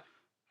planet? Yeah.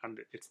 And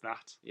it's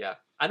that. Yeah.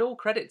 And all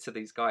credit to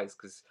these guys,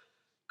 because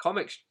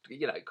comic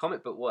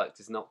book work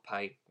does not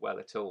pay well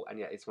at all, and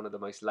yet it's one of the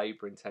most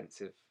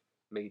labour-intensive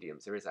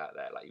mediums there is out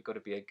there. Like, you've got to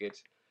be a good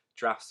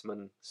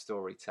draftsman,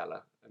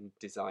 storyteller, and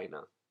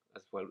designer,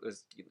 as well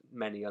as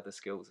many other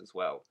skills as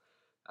well.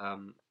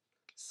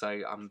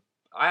 So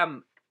I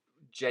am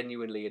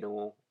genuinely in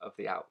awe of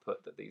the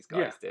output that these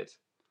guys did.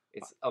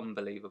 It's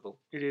unbelievable.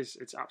 It is.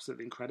 It's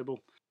absolutely incredible.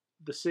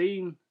 The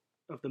scene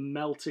of the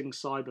melting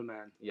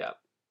Cybermen. Yeah.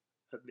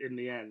 In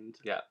the end,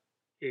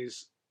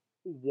 is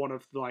one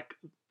of like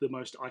the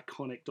most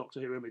iconic Doctor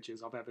Who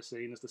images I've ever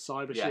seen. As the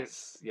cyber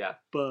ship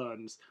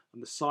burns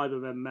and the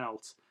Cybermen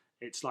melt,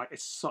 it's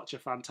such a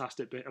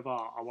fantastic bit of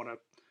art. I want to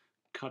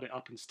cut it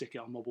up and stick it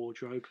on my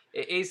wardrobe.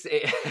 It is.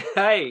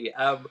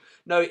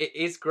 No, it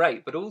is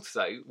great. But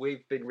also,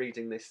 we've been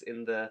reading this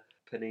in the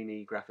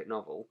Panini graphic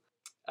novel.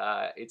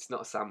 It's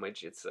not a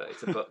sandwich. It's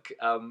a book,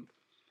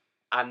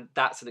 and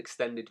that's an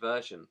extended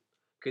version,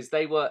 because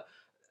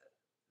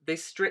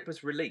this strip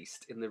was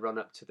released in the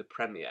run-up to the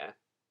premiere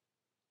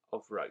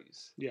of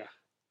Rose. Yeah.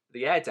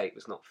 The air date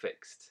was not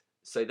fixed,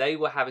 so they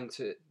were having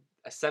to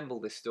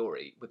assemble this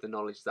story with the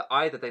knowledge that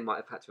either they might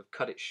have had to have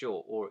cut it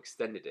short or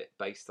extended it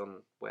based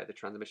on where the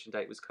transmission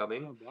date was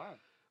coming. Oh, wow.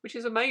 Which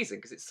is amazing,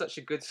 because it's such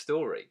a good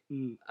story.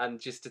 And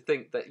just to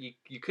think that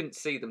you couldn't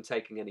see them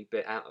taking any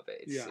bit out of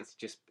it.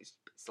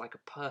 It's like a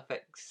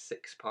perfect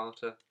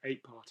 6-parter.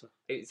 8-parter.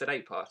 It's an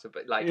 8-parter,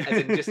 but like,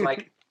 as in just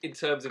like in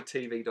terms of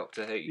TV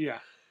Doctor Who. Yeah.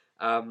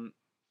 For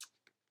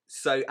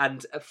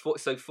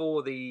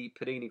the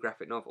Panini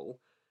graphic novel,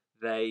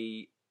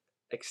 they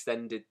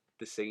extended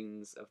the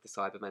scenes of the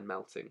Cybermen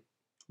melting.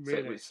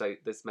 Really? So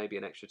there's maybe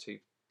an extra 2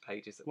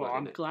 pages.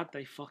 I'm glad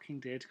they fucking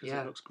did, because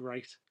it looks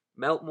great.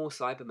 Melt more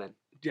Cybermen.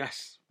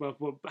 Yes. Well,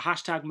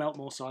 hashtag melt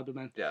more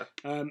Cybermen. Yeah.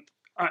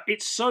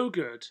 It's so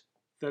good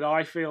that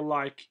I feel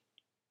like,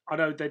 I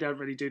know they don't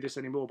really do this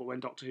anymore, but when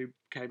Doctor Who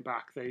came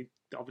back, they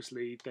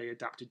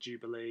adapted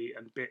Jubilee,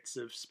 and bits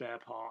of spare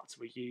parts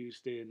were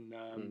used in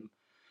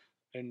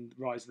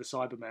Rise of the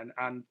Cybermen,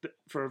 and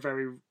for a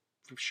very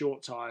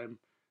short time,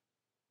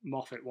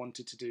 Moffat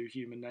wanted to do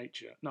Human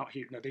Nature.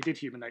 They did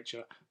Human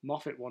Nature.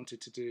 Moffat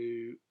wanted to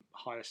do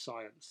Higher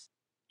Science.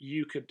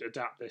 you could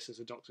adapt this as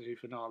a Doctor Who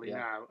finale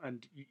now,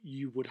 and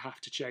you would have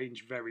to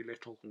change very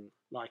little.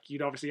 Like,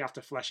 you'd obviously have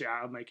to flesh it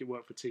out and make it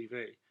work for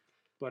TV,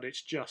 but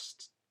it's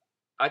just...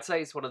 I'd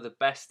say it's one of the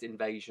best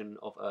invasion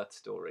of Earth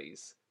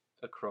stories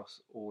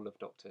across all of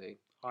Doctor Who.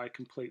 I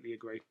completely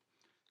agree.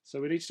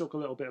 So we need to talk a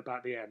little bit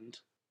about the end.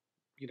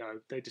 You know,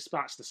 they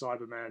dispatch the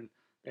Cybermen,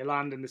 they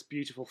land in this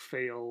beautiful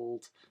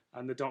field,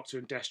 and the Doctor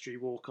and Destry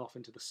walk off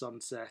into the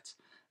sunset.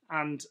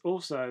 And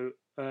also,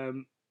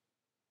 the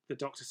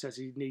Doctor says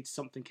he needs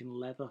something in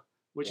leather,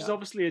 which is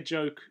obviously a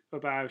joke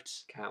about...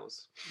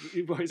 Cows.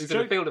 Well, He's in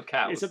a field of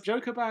cows. It's a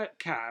joke about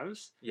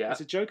cows. Yeah.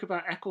 It's a joke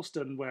about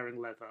Eccleston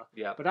wearing leather.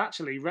 Yeah. But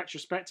actually,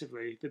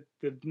 retrospectively,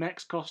 the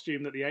next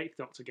costume that the Eighth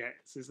Doctor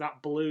gets is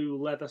that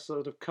blue leather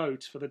sort of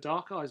coat for the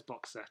Dark Eyes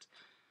box set.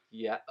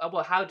 Yeah.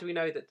 Well, how do we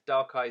know that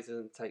Dark Eyes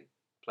doesn't take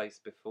place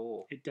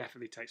before? It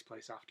definitely takes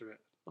place after it.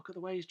 Look at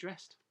the way he's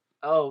dressed.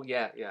 Oh,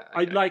 yeah.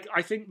 Okay.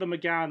 I think the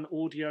McGann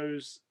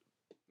audios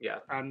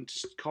and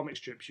comic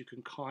strips, you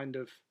can kind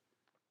of...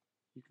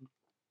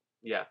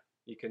 Yeah,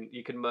 you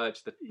can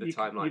merge the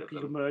timeline of them. You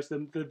can merge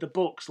them. The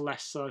books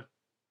less so.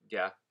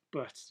 Yeah.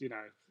 But, you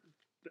know,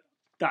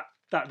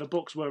 that the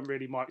books weren't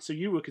really so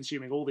you were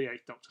consuming all the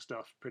Eighth Doctor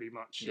stuff pretty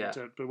much. Yeah.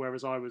 But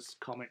whereas I was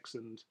comics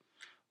and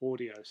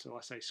audio, so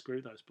I say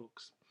screw those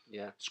books.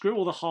 Yeah. Screw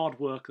all the hard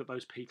work that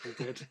those people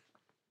did.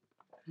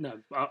 No,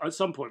 at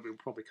some point we'll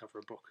probably cover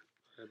a book,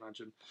 I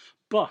imagine.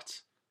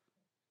 But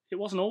it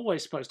wasn't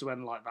always supposed to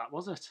end like that,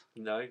 was it?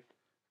 No.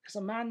 Because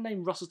a man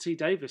named Russell T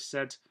Davies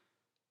said,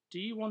 "Do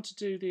you want to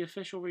do the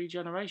official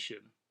regeneration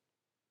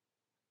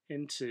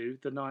into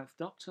the Ninth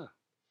Doctor?"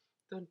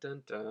 Dun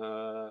dun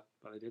dun.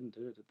 But they didn't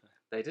do it, did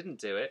they? They didn't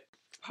do it,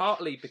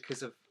 partly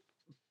because of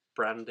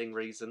branding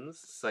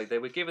reasons. So they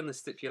were given the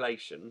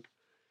stipulation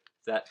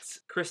that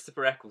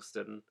Christopher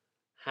Eccleston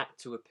had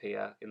to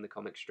appear in the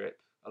comic strip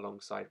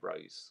alongside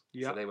Rose.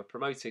 Yep. So they were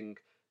promoting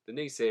the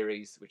new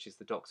series, which is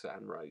the Doctor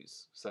and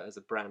Rose. So as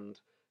a brand,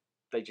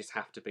 they just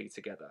have to be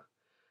together.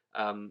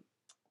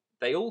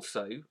 They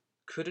also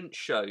couldn't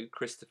show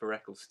Christopher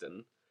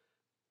Eccleston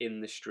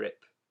in the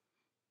strip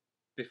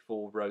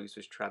before Rose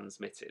was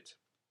transmitted.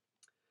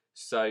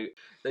 So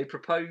they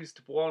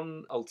proposed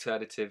one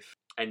alternative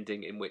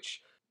ending in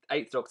which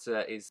Eighth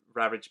Doctor is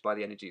ravaged by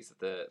the energies of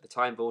the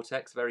time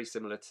vortex, very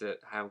similar to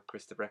how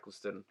Christopher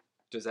Eccleston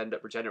does end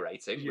up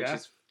regenerating, which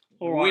is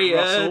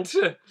weird.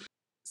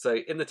 So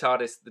in the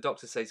TARDIS, the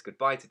Doctor says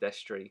goodbye to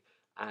Destry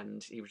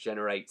and he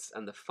regenerates,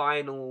 and the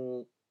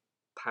final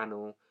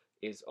panel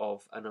is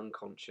of an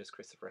unconscious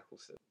Christopher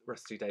Eccleston.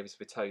 Russell T Davies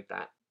vetoed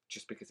that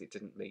just because it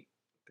didn't meet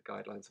the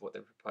guidelines of what they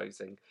were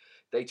proposing.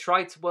 They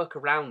tried to work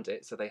around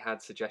it, so they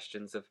had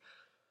suggestions of,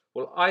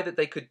 well, either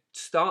they could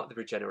start the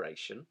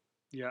regeneration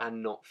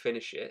and not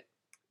finish it,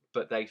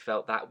 but they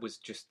felt that was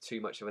just too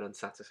much of an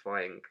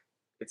unsatisfying...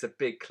 It's a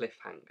big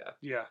cliffhanger.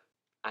 Yeah.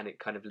 And it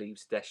kind of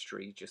leaves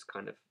Destry just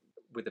kind of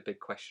with a big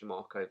question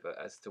mark over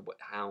as to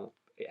how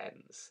it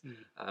ends.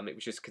 It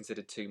was just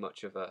considered too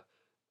much of a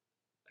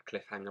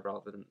cliffhanger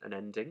rather than an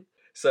ending.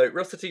 So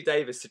Russell T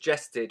Davies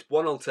suggested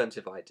one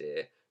alternative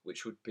idea,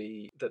 which would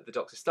be that the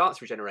Doctor starts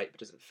to regenerate but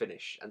doesn't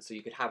finish, and so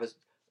you could have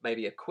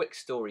maybe a quick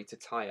story to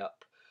tie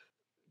up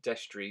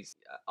Destry's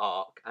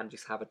arc and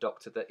just have a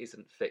Doctor that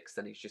isn't fixed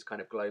and he's just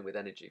kind of glowing with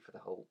energy for the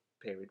whole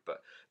period.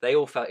 But they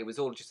all felt it was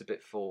all just a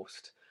bit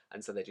forced,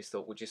 and so they just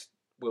thought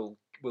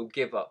we'll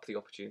give up the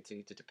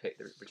opportunity to depict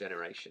the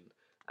regeneration.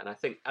 And I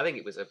think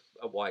it was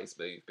a wise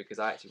move, because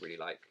I actually really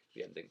like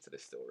the ending to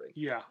this story.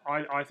 Yeah,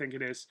 I think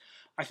it is.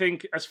 I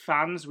think as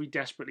fans, we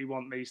desperately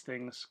want these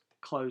things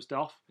closed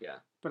off. Yeah.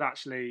 But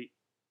actually,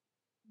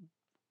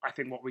 I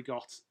think what we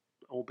got,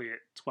 albeit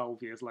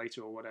 12 years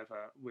later or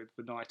whatever, with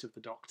The Night of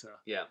the Doctor,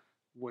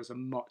 was a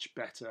much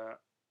better,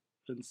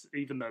 and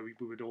even though we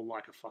would all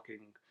like a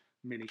fucking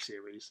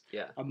mini-series,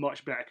 a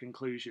much better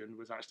conclusion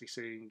was actually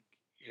seeing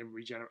him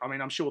regenerate. I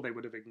mean, I'm sure they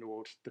would have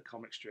ignored the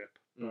comic strip,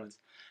 but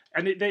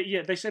and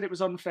they said it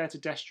was unfair to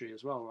Destry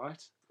as well,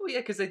 right? Well, yeah,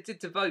 because they did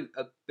devote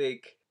a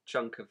big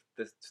chunk of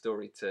the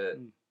story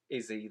to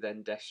Izzy,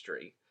 then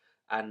Destry,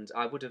 and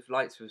I would have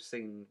liked to have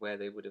seen where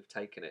they would have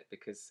taken it,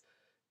 because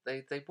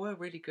they were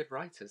really good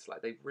writers.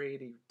 Like, they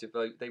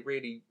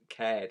really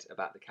cared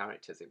about the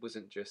characters. It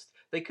wasn't just,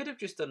 they could have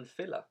just done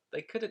filler.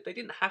 They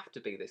didn't have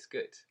to be this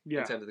good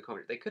in terms of the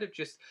comic. They could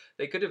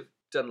have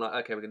done like,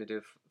 okay, we're going to do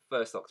a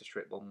first Doctor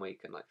strip one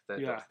week and like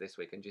third Doctor this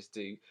week, and just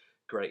do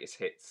greatest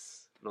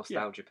hits,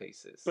 nostalgia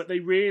pieces. But they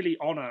really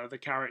honour the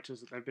characters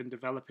that they've been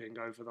developing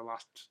over the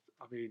last,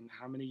 I mean,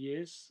 how many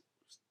years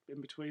in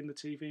between the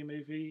TV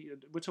movie?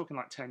 We're talking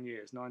like 10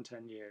 years,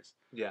 9-10 years.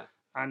 Yeah.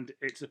 And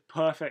it's a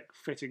perfect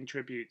fitting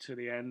tribute to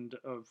the end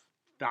of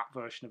that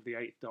version of the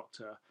Eighth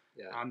Doctor,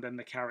 and then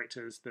the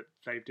characters that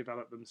they've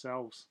developed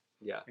themselves,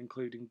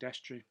 including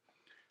Destry.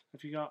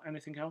 Have you got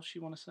anything else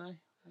you want to say?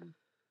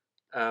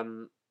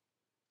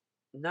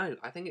 No,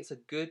 I think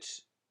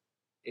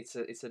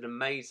it's an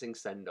amazing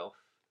send off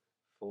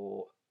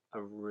for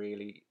a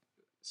really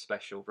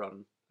special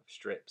run of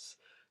strips.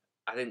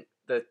 I think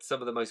that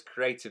some of the most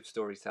creative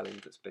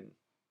storytelling that's been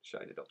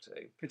shown in Doctor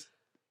Who.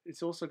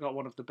 it's also got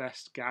one of the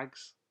best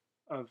gags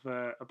of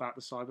about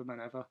the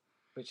Cybermen ever.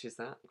 Which is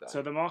that?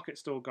 So the market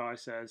store guy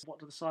says, "What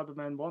do the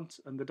Cybermen want?"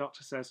 And the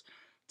Doctor says,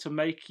 "To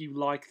make you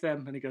like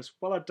them." And he goes,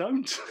 "Well, I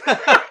don't."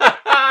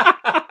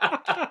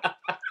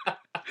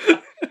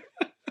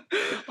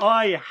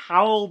 I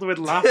howled with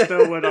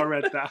laughter when I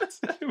read that.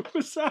 It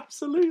was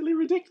absolutely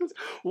ridiculous.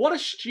 What a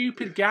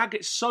stupid gag.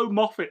 It's so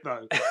Moffat,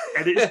 though.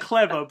 And it's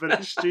clever, but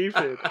it's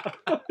stupid.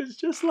 It's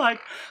just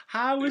like,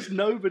 how has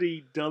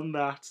nobody done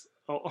that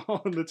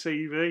on the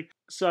TV?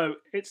 So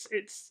it's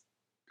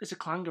a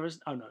clanger,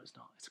 isn't it? Oh, no, it's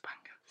not. It's a banger.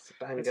 It's a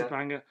banger. It's a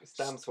banger. It's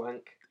damn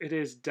swank. It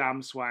is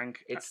damn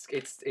swank. It's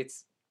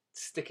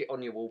stick it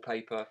on your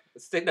wallpaper.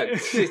 Stick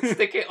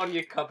it on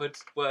your cupboard,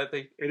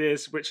 worthy. It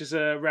is, which is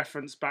a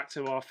reference back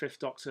to our 5th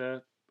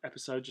Doctor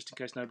episode, just in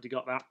case nobody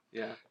got that.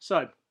 Yeah.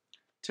 So,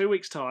 2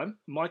 weeks' time,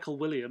 Michael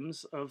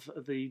Williams of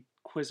the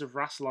Quiz of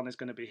Rassilon is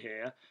going to be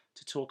here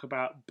to talk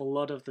about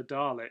Blood of the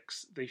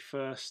Daleks, the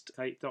first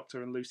 8th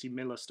Doctor and Lucy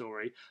Miller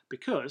story,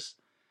 because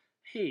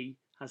he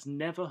has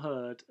never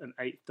heard an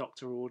 8th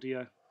Doctor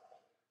audio.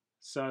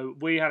 So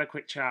we had a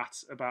quick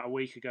chat about a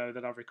week ago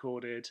that I've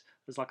recorded.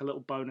 There's like a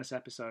little bonus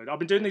episode. I've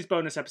been doing these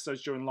bonus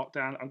episodes during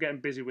lockdown. I'm getting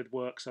busy with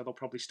work, so they'll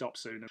probably stop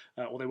soon,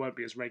 or they won't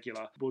be as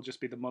regular. Will just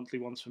be the monthly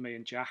ones for me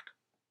and Jack.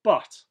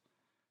 But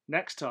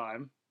next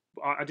time,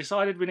 I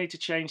decided we need to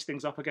change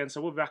things up again, so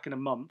we'll be back in a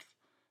month.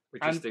 We're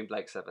just doing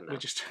Blake 7 now.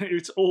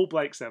 It's all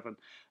Blake 7.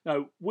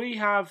 No, we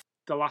have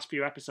the last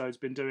few episodes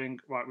been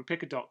doing, right, we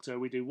pick a Doctor,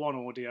 we do one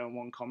audio and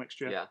one comic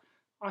strip. Yeah.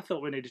 I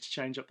thought we needed to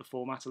change up the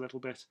format a little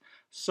bit.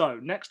 So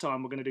next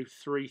time we're going to do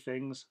 3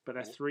 things, but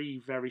they're 3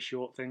 very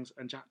short things,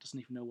 and Jack doesn't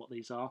even know what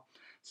these are.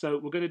 So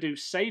we're going to do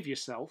Save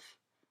Yourself,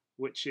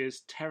 which is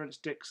Terrance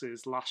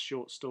Dicks's last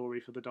short story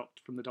for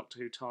from the Doctor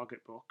Who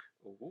Target book.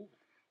 Ooh.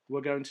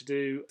 We're going to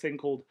do a thing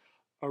called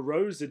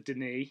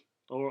Arosadini,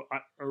 or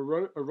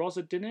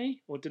Arosadini,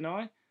 or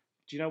Deny.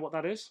 Do you know what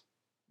that is?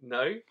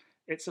 No.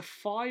 It's a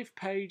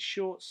 5-page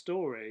short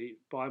story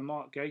by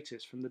Mark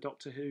Gatiss from the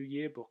Doctor Who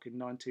yearbook in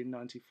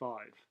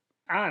 1995.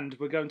 And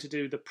we're going to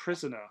do The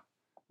Prisoner,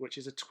 which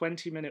is a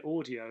 20-minute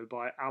audio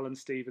by Alan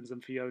Stevens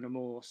and Fiona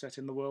Moore set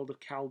in the world of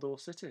Caldor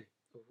City.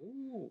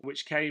 Ooh.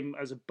 Which came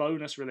as a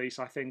bonus release,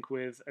 I think,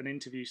 with an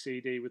interview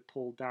CD with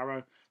Paul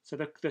Darrow. So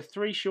the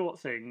 3 short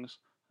things,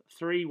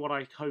 3 what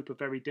I hope are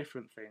very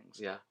different things.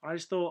 Yeah. I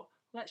just thought,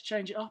 let's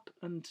change it up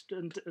and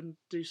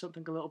do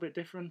something a little bit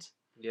different.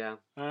 Yeah.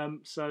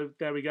 So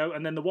there we go.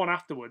 And then the one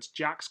afterwards,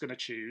 Jack's going to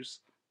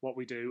choose what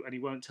we do, and he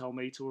won't tell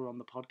me till we're on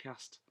the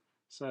podcast.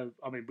 So,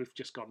 I mean, we've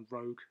just gone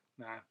rogue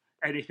now.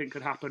 Anything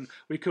could happen.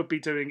 We could be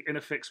doing In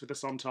a Fix with the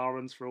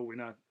Sontarans for all we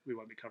know. We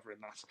won't be covering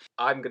that.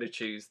 I'm going to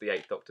choose the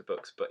 8th Doctor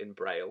books, but in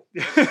Braille.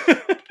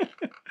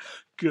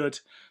 Good.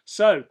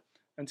 So,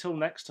 until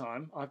next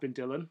time, I've been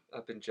Dylan.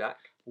 I've been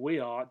Jack. We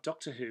are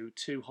Doctor Who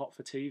Too Hot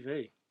for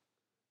TV.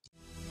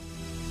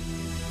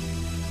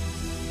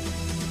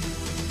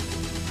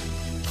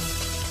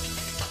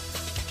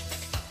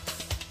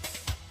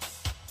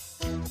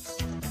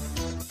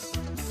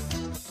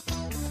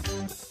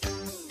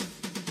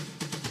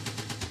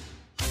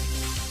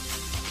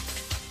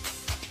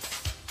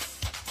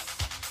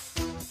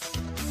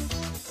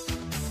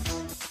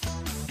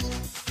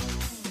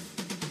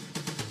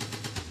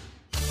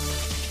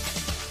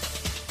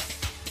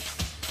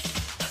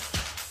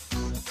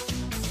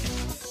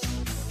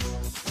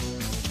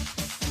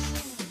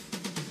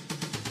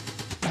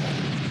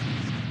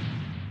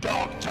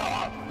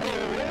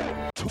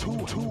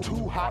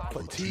 Too hot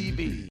for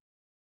TV.